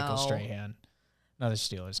in Michael Strahan, another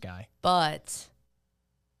Steelers guy. But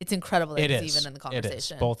it's incredible that he's even in the conversation. It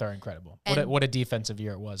is. Both are incredible. What a defensive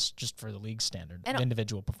year it was, just for the league standard, and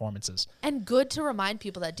individual performances. And good to remind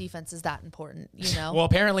people that defense is that important, Well,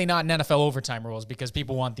 apparently not in NFL overtime rules, because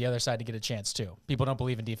people want the other side to get a chance too. People don't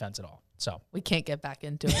believe in defense at all. So we can't get back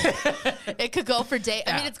into it. It could go for days.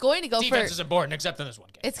 I mean, it's going to go defense is important, except in this one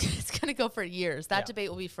game. It's going to go for years. That debate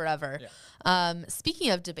will be forever.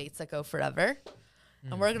 Speaking of debates that go forever,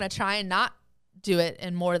 and we're going to try and not do it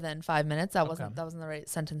in more than 5 minutes. That wasn't the right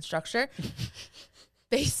sentence structure.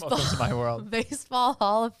 Baseball. Welcome to my world. Baseball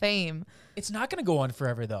Hall of Fame. It's not going to go on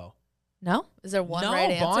forever, though. No? Is there one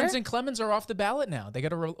right answer? No, Bonds and Clemens are off the ballot now. They got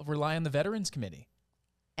to rely on the Veterans Committee.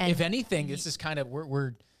 And if anything, this is kind of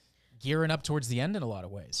we're gearing up towards the end in a lot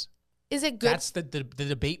of ways. Is it good? That's the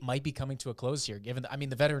debate might be coming to a close here. Given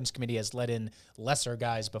the Veterans Committee has let in lesser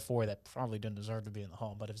guys before that probably didn't deserve to be in the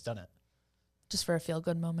Hall, but has done it just for a feel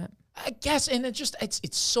good moment, I guess. And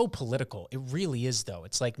it's so political. It really is, though.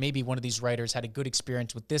 It's like maybe one of these writers had a good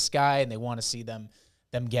experience with this guy, and they want to see them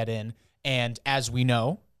get in. And as we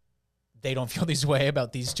know, they don't feel this way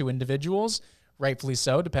about these two individuals, rightfully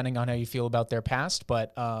so, depending on how you feel about their past.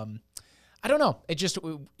 But I don't know.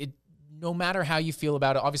 It no matter how you feel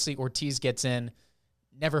about it, obviously Ortiz gets in,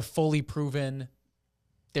 never fully proven.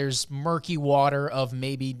 There's murky water of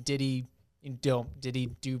maybe did he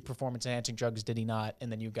do performance-enhancing drugs, did he not?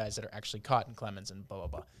 And then you guys that are actually caught in Clemens and blah, blah,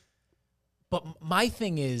 blah. But my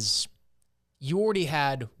thing is, you already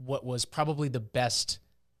had what was probably the best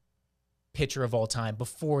pitcher of all time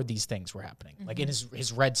before these things were happening. Like in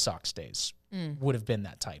his Red Sox days would have been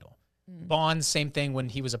that title. Bonds, same thing when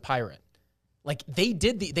he was a Pirate. Like they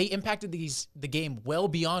impacted the game well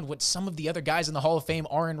beyond what some of the other guys in the Hall of Fame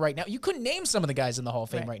are in right now. You couldn't name some of the guys in the Hall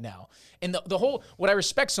of Fame right now. And the whole, what I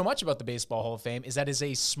respect so much about the Baseball Hall of Fame is that it's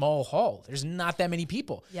a small hall. There's not that many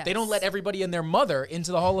people. Yes. They don't let everybody and their mother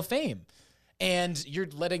into the Hall of Fame. And you're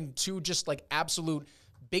letting two just like absolute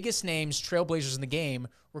biggest names, trailblazers in the game,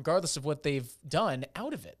 regardless of what they've done,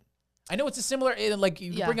 out of it. I know it's a similar, like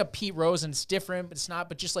you bring up Pete Rose and it's different, but it's not.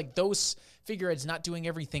 But just like those figureheads not doing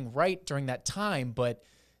everything right during that time, but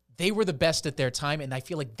they were the best at their time, and I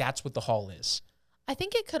feel like that's what the Hall is. I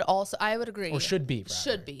think it could also, I would agree. Or should be, rather.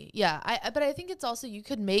 Should be, yeah. But I think it's also, you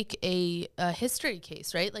could make a history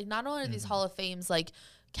case, right? Like not only are these Hall of Fames like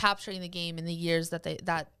capturing the game in the years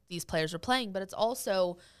that these players were playing, but it's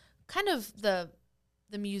also kind of the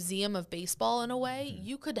museum of baseball in a way.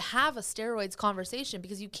 You could have a steroids conversation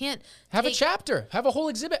because you can't have a chapter, have a whole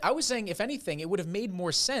exhibit. I was saying, if anything, it would have made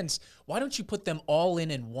more sense. Why don't you put them all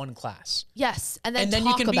in one class? Yes, and then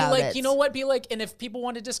you can be like, it. You know what? Be like, and if people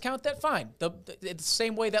want to discount that, fine. It's the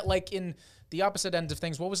same way that like in the opposite end of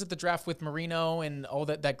things, what was it? The draft with Marino and all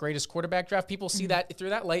that greatest quarterback draft. People see that through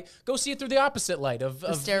that light. Go see it through the opposite light of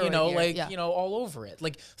all over it.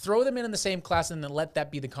 Like throw them in the same class and then let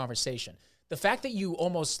that be the conversation. The fact that you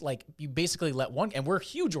almost like you basically let one, and we're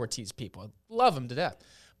huge Ortiz people, love him to death,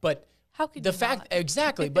 but how could the fact not?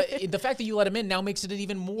 Exactly, but the fact that you let him in now makes it an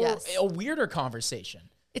even more a weirder conversation.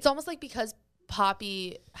 It's almost like because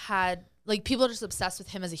Papi had like people are just obsessed with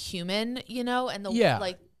him as a human, and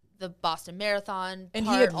like the Boston Marathon and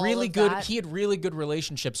part, he had really good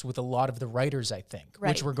relationships with a lot of the writers, I think,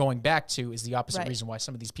 which we're going back to is the opposite reason why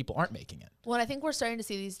some of these people aren't making it. Well, I think we're starting to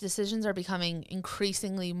see these decisions are becoming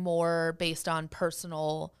increasingly more based on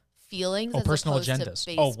personal feelings, personal agendas.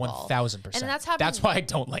 1,000%. And that's happening. That's why I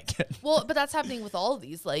don't like it. Well, but that's happening with all of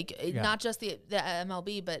these, like not just the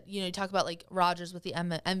MLB, but you talk about like Rogers with the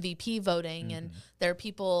MVP voting, and there are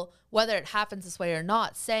people, whether it happens this way or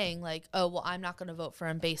not, saying like, oh, well, I'm not going to vote for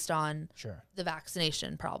him based on the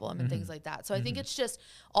vaccination problem and things like that. So I think it's just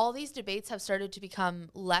all these debates have started to become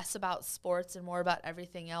less about sports and more about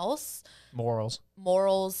everything else. Morals.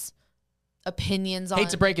 Opinions on. Hate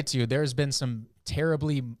to break it to you, there's been some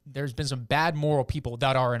bad moral people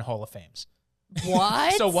that are in Hall of Fames.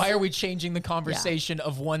 What? So why are we changing the conversation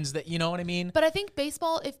of ones that, you know what I mean? But I think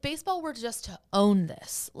if baseball were just to own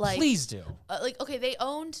this, like please do. They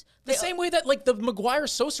owned the same way that like the McGuire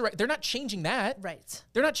Sosa, they're not changing that. Right.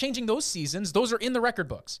 They're not changing those seasons. Those are in the record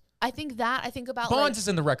books. I think about Bonds is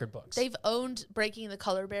in the record books. They've owned breaking the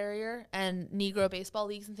color barrier and Negro baseball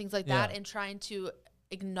leagues and things like that, and trying to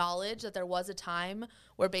acknowledge that there was a time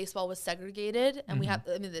where baseball was segregated, and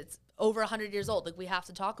it's over 100 years old. Like we have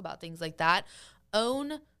to talk about things like that.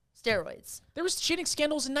 Own steroids. There was cheating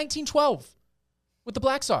scandals in 1912 with the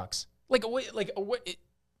Black Sox.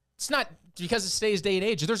 It's not because of today's day and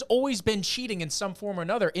age. There's always been cheating in some form or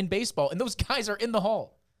another in baseball, and those guys are in the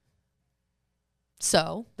Hall.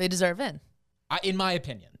 So they deserve in my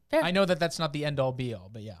opinion. Fair. I know that's not the end all be all,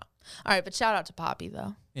 but yeah. All right, but shout out to Papi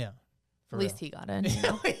though. Yeah. At least he got in,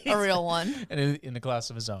 a real one. And in the class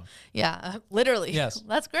of his own. Yeah, literally. Yes.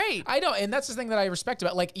 That's great. I know, and that's the thing that I respect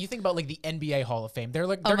about, like, you think about, like, the NBA Hall of Fame. They're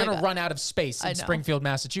going to run out of space in Springfield,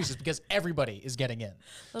 Massachusetts, because everybody is getting in.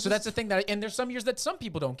 So that's the thing and there's some years that some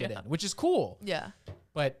people don't get in, which is cool. Yeah.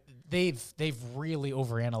 But they've really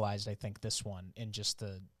overanalyzed, I think, this one in just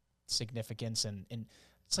the significance and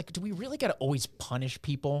it's like, do we really got to always punish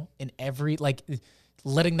people in every, like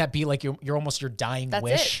letting that be like you're almost your dying That's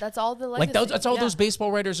wish. it. That's all the Like legacy. that's all those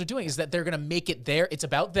baseball writers are doing, is that they're gonna make it there. It's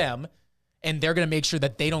about them, and they're gonna make sure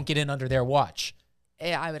that they don't get in under their watch.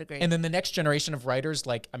 Yeah, I would agree. And then the next generation of writers,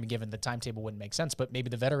 like, I mean, given the timetable wouldn't make sense, but maybe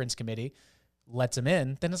the Veterans Committee lets them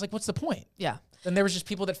in, then it's like, what's the point? Yeah. Then there was just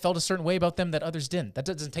people that felt a certain way about them that others didn't. That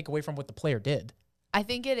doesn't take away from what the player did. I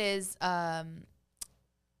think it is,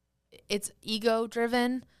 it's ego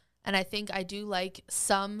driven. And I think I do like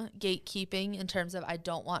some gatekeeping in terms of I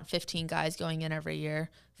don't want 15 guys going in every year.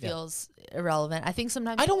 Feels irrelevant. I think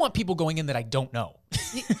sometimes I don't want people going in that I don't know.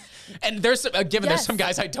 And there's there's some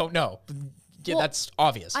guys I don't know. Yeah, Well, that's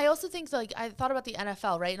obvious. I also think, like, I thought about the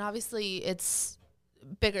NFL, right? And obviously it's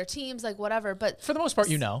bigger teams, like whatever. But for the most part,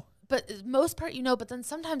 you know. But most part, but then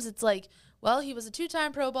sometimes it's like, well, he was a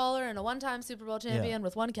 2-time Pro Bowler and a 1-time Super Bowl champion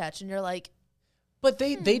with 1 catch. And you're like. But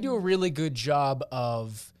they do a really good job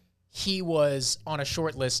of, he was on a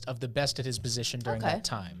short list of the best at his position during that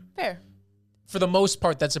time. Fair. For the most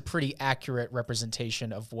part, that's a pretty accurate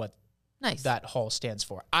representation of what that hall stands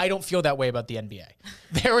for. I don't feel that way about the NBA.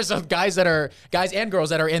 There are some guys and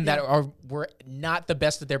girls that are in that were not the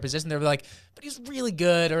best at their position. They're like, but he's really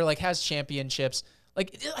good, or like has championships.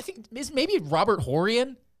 Like, I think maybe Robert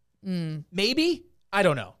Horian. Maybe, I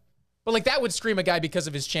don't know. But like, that would scream a guy because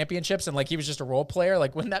of his championships, and like he was just a role player.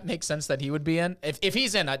 Like, wouldn't that make sense that he would be in? If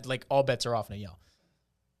he's in, I'd like, all bets are off in a yell.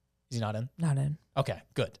 Is he not in? Not in. Okay,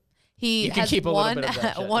 good. He You can has keep a little one, bit of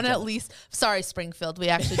that shit, one that's at all. least. Sorry, Springfield. We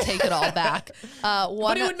actually take it all back.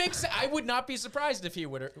 But it would make sense. I would not be surprised if he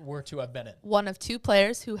were to have been in. One of 2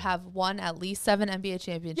 players who have won at least 7 NBA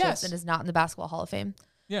championships Yes. and is not in the Basketball Hall of Fame.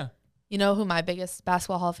 Yeah. You know who my biggest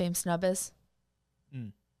Basketball Hall of Fame snub is?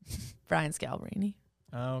 Brian Scalabrine.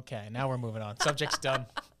 Okay, now we're moving on. Subject's done.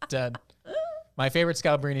 Dead. My favorite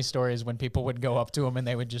Scalabrine story is when people would go up to him and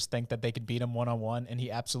they would just think that they could beat him one-on-one, and he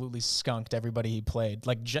absolutely skunked everybody he played.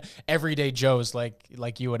 Like everyday Joes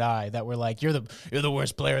like you and I that were like, you're the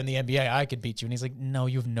worst player in the NBA. I could beat you. And he's like, no,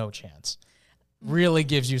 you have no chance. Really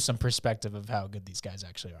gives you some perspective of how good these guys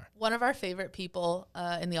actually are. One of our favorite people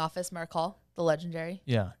in the office, Mark Hall, the legendary.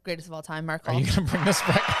 Yeah. Greatest of all time, Mark Hall. Are you going to bring this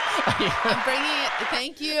back? I'm bringing it.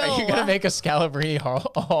 Thank you. Are you going to make a Scalabrine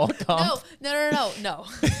Hall comp? No.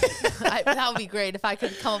 That would be great if I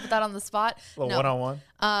could come up with that on the spot. A little one-on-one?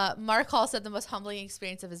 Mark Hall said the most humbling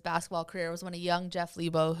experience of his basketball career was when a young Jeff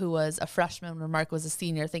Lebo, who was a freshman when Mark was a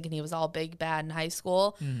senior, thinking he was all big, bad in high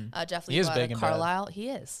school. Jeff He is Lebo out big of and bad. Carlisle. He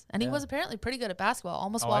is. And he was apparently pretty good at basketball.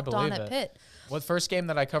 Almost I walked on believe at it. Pitt. Well, the first game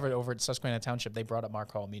that I covered over at Susquehanna Township, they brought up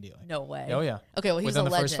Mark Hall immediately. No way. Oh, yeah. Okay, well, he Within was a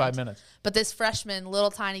the legend. first 5 minutes. But this freshman, little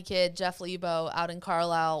tiny kid, Jeff Lebo, out in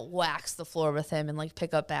Carlisle, waxed the floor with him and like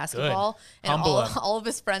pick up basketball. And Humble him. all of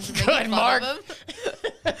his friends were Good, making fun Mark. of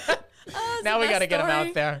him. Now we got to get him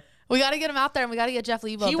out there. We got to get him out there, and we got to get Jeff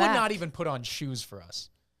Lebo He back. would not even put on shoes for us.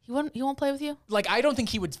 He won't play with you? Like, I don't think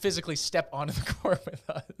he would physically step onto the court with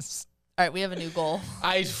us. All right, we have a new goal.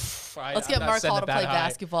 Let's Let's get Mark Hall to play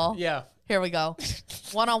basketball. Yeah. Here we go.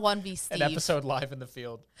 1-on-1 v. Steve. An episode live in the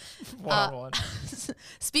field. One-on-one.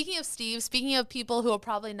 Speaking of Steve, speaking of people who will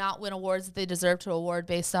probably not win awards that they deserve to award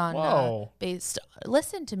based on Whoa.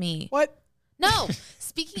 listen to me. What? No.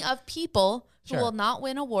 Speaking of people who Sure. will not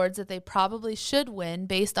win awards that they probably should win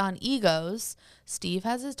based on egos, Steve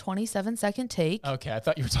has his 27-second take. Okay, I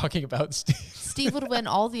thought you were talking about Steve. Steve would win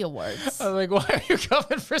all the awards. I was like, why are you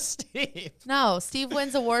coming for Steve? No, Steve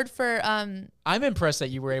wins award for I'm impressed that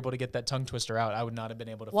you were able to get that tongue twister out. I would not have been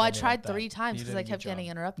able to. well, I formulate tried that. 3 times You because did I a good kept job. getting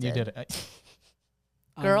interrupted. You did it.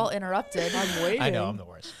 Girl interrupted. I'm waiting. I know, I'm the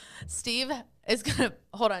worst. Steve is gonna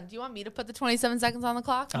hold on. Do you want me to put the 27 seconds on the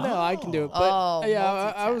clock? No, I can do it. But Oh,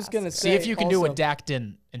 yeah, I was gonna multitask. say. See if you can do also, what Dak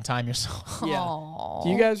didn't and time yourself. Yeah. Aw. Do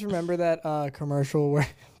you guys remember that commercial where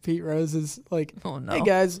Pete Rose is like, Oh, no. "Hey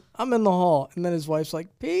guys, I'm in the hall," and then his wife's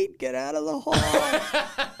like, "Pete, get out of the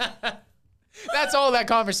hall." That's all that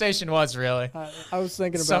conversation was, really. I was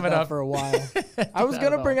thinking Sum about it that up. for a while. I was Not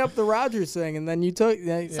gonna at bring all. up the Rodgers thing, and then you took.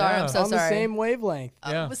 Sorry, I'm so on the sorry. same wavelength.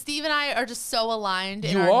 Yeah. Steve and I are just so aligned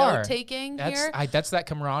in You our are. note taking That's here. that's that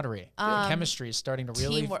camaraderie. The chemistry is starting to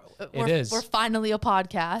really. Teamwork. It is. We're finally a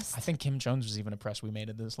podcast. I think Kim Jones was even impressed we made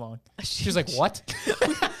it this long. She was like, "What?"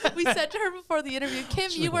 We said to her before the interview,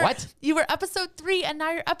 Kim, She's you like, were "What?" you were episode 3 and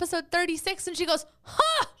now you're episode 36, and she goes,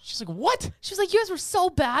 "Huh?" She's like, "What?" She was like, "You guys were so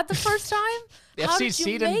bad the first time. The How FCC did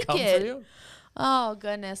you didn't make come it?" for you. Oh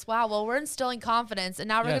goodness! Wow. Well, we're instilling confidence, and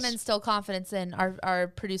now we're Yes. going to instill confidence in our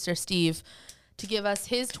producer Steve to give us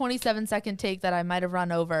his 27-second take that I might have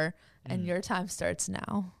run over, and your time starts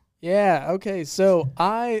now. Yeah. Okay. So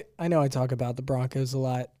I know I talk about the Broncos a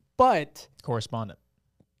lot, but Correspondent.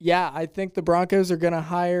 Yeah, I think the Broncos are going to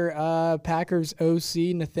hire Packers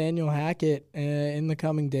OC Nathaniel Hackett in the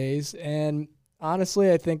coming days. And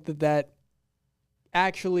honestly, I think that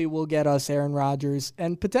actually will get us Aaron Rodgers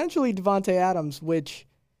and potentially Devontae Adams, which,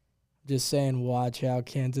 just saying, watch out,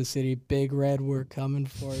 Kansas City. Big Red, we're coming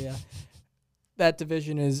for you. That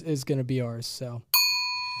division is going to be ours. So,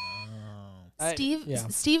 Steve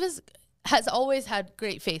has always had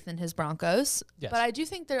great faith in his Broncos, but I do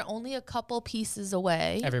think they're only a couple pieces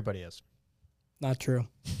away. Everybody is. Not true.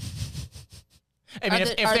 I mean,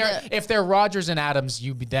 if they're Rodgers and Adams,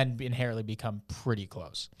 you then inherently become pretty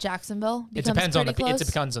close. Jacksonville It becomes depends on pretty close. It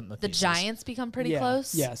depends on the The thesis. Giants become pretty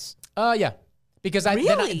close. Yes. Yeah. Because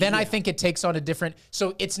Really? then I think it takes on a different.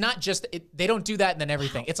 So it's not just they don't do that and then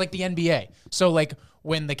everything. It's like the NBA. So like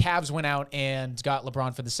when the Cavs went out and got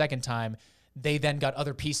LeBron for the second time, they then got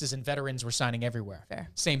other pieces and veterans were signing everywhere. Fair.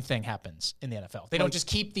 Same thing happens in the NFL. They don't just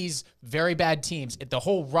keep these very bad teams. The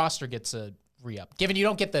whole roster gets a re-up. Given you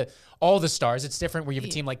don't get all the stars, it's different where you have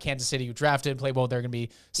a team like Kansas City who drafted, play well, they're going to be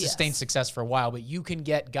sustained success for a while, but you can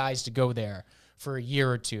get guys to go there for a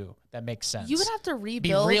year or two. That makes sense. You would have to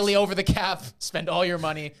rebuild. Be really over the cap, spend all your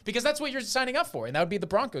money, because that's what you're signing up for, and that would be the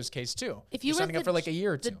Broncos case too. If you're signing up for like a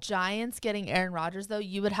year or two. The Giants getting Aaron Rodgers, though,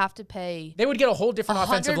 you would have to pay They would get a whole different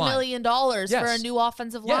offensive $100 line. million for a new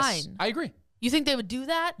offensive line. I agree. You think they would do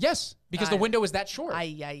that? Yes, because the window is that short.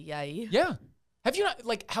 Ay. Yeah. Have you not,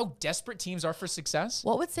 like, how desperate teams are for success?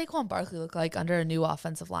 What would Saquon Barkley look like under a new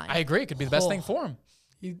offensive line? I agree. It could be the best thing for him.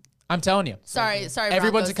 I'm telling you. Sorry.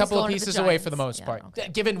 Everyone's Broncos, a couple he's of going to the pieces away for the Giants. most part. Okay.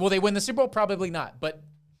 Given, will they win the Super Bowl? Probably not, but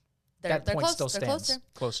They're point close. still They're stands.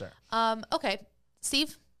 Closer. Okay.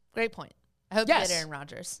 Steve, great point. I hope you Yes. get Aaron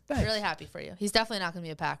Rodgers. Thanks. Really happy for you. He's definitely not going to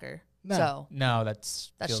be a Packer. No. So No, that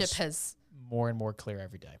feels ship has more and more clear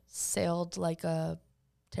every day. sailed like a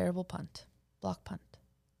terrible punt. Block punt.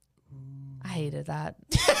 I hated that.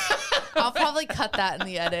 I'll probably cut that in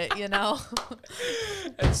the edit, you know?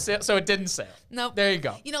 So it didn't sail. Nope. There you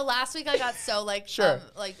go. You know, last week I got so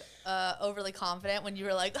overly confident when you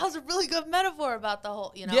were like, that was a really good metaphor about the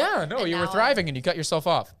whole, you know? Yeah, no, And you were now thriving and you cut yourself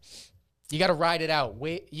off. You got to ride it out.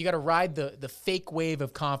 You got to ride the fake wave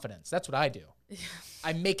of confidence. That's what I do.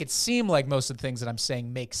 I make it seem like most of the things that I'm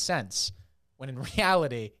saying make sense, when in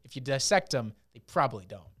reality, if you dissect them, they probably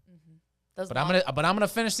don't. But I'm gonna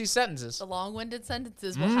finish these sentences. The long-winded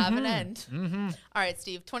sentences will have an end. All right,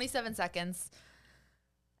 Steve, 27 seconds.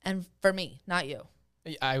 And for me, not you.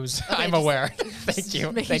 I'm aware. Thank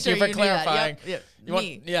you. Thank you for clarifying. Yep.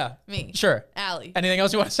 Me. Sure. Allie. Anything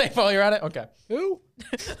else you want to say while you're at it? Okay. Who?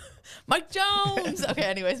 Mike Jones. Okay,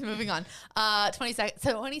 anyways, moving on.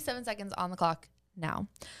 27 seconds on the clock now.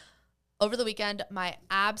 Over the weekend, my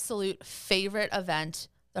absolute favorite event,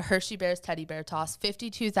 the Hershey Bears Teddy Bear Toss.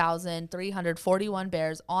 52,341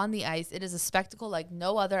 bears on the ice. It is a spectacle like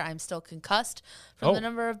no other. I'm still concussed from the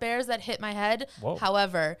number of bears that hit my head. Whoa.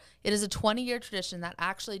 However, it is a 20-year tradition that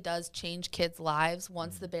actually does change kids' lives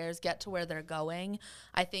once the Bears get to where they're going.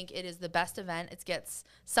 I think it is the best event. It gets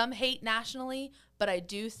some hate nationally, but I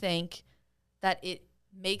do think that it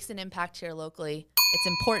makes an impact here locally. It's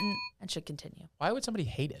important and should continue. Why would somebody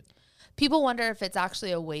hate it? People wonder if it's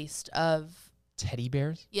actually a waste of Teddy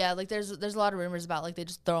bears? Yeah, like there's a lot of rumors about like they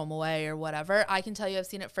just throw them away or whatever. I can tell you I've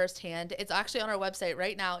seen it firsthand. It's actually on our website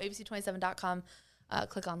right now, abc27.com.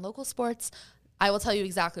 Click on local sports. I will tell you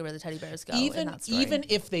exactly where the teddy bears go in that story.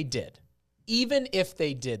 Even if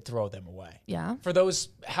they did throw them away. Yeah. For those,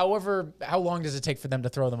 how long does it take for them to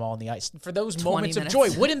throw them all on the ice? For those 20 moments minutes. of joy,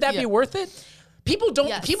 wouldn't that be worth it? People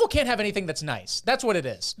Yes. People can't have anything that's nice. That's what it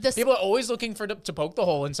is. People are always looking to poke the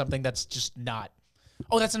hole in something that's just not.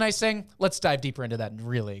 Oh, that's a nice thing. Let's dive deeper into that and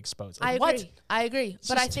really expose it. I agree. What? I agree. It's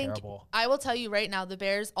But I just think terrible. I will tell you right now, the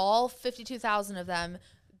Bears, all 52,000 of them,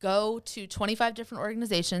 go to 25 different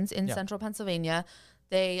organizations in central Pennsylvania.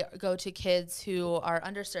 They go to kids who are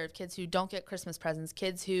underserved, kids who don't get Christmas presents,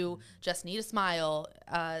 kids who just need a smile.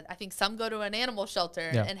 I think some go to an animal shelter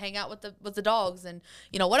and hang out with the dogs and,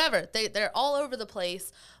 you know, whatever. They're all over the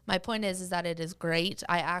place. My point is that it is great.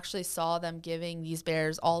 I actually saw them giving these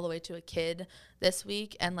bears all the way to a kid this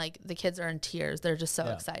week, and like the kids are in tears. They're just so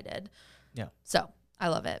excited. Yeah. So I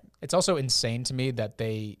love it. It's also insane to me that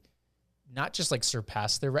they not just like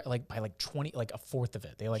surpass their by like 20, like a fourth of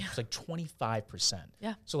it. They like 25%.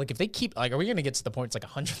 Yeah. So like if they keep are we gonna get to the point it's like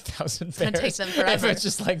 100,000 It's gonna bears? take them forever. If it's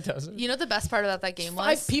just like doesn't. You know the best part about that game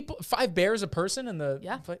was 5 bears a person in the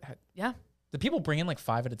Yeah. Do people bring in like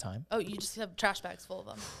 5 at a time? Oh, you just have trash bags full of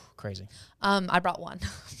them. Crazy. I brought one.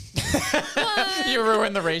 You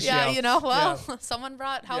ruined the ratio. Yeah, you know, well, someone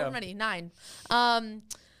brought however many, 9.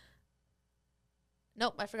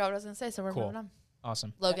 Nope, I forgot what I was gonna say, so we're moving on.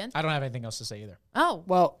 Awesome. Logan? I don't have anything else to say either, Oh,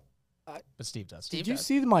 Well, but Steve does. Steve did you does.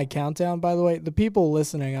 see my countdown, by the way? The people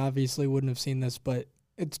listening obviously wouldn't have seen this, but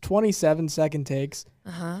it's 27-second takes.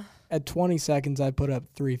 Uh-huh. At 20 seconds, I put up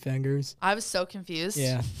 3 fingers. I was so confused.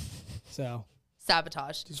 Yeah. So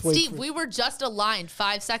Sabotage. Just wait Steve, for- we were just aligned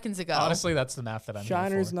 5 seconds ago. Honestly, that's the math that I'm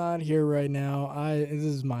Shiner's here for. not here right now. This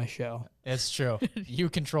is my show. It's true.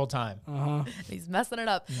 You control time. He's messing it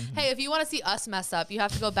up. Hey, if you want to see us mess up, you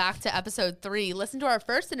have to go back to episode 3. Listen to our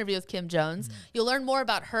first interview with Kim Jones. You'll learn more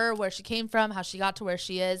about her, where she came from, how she got to where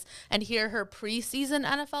she is, and hear her preseason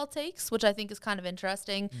NFL takes, which I think is kind of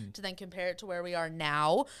interesting to then compare it to where we are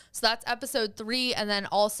now. So that's episode 3. And then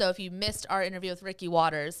also, if you missed our interview with Ricky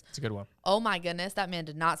Waters, It's a good one. oh my goodness, that man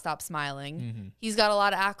did not stop smiling. He's got a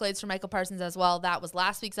lot of accolades from Micah Parsons as well. That was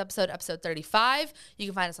last week's episode 35. You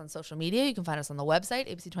can find us on social media. You can find us on the website,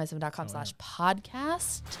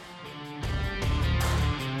 abc27.com/podcast.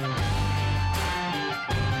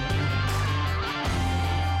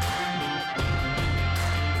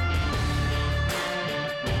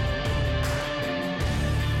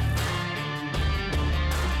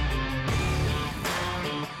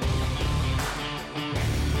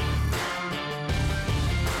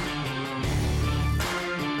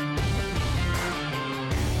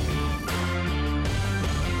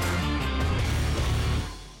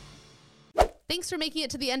 Thanks for making it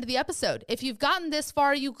to the end of the episode. If you've gotten this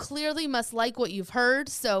far, you clearly must like what you've heard.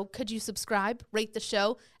 So could you subscribe, rate the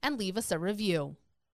show, and leave us a review?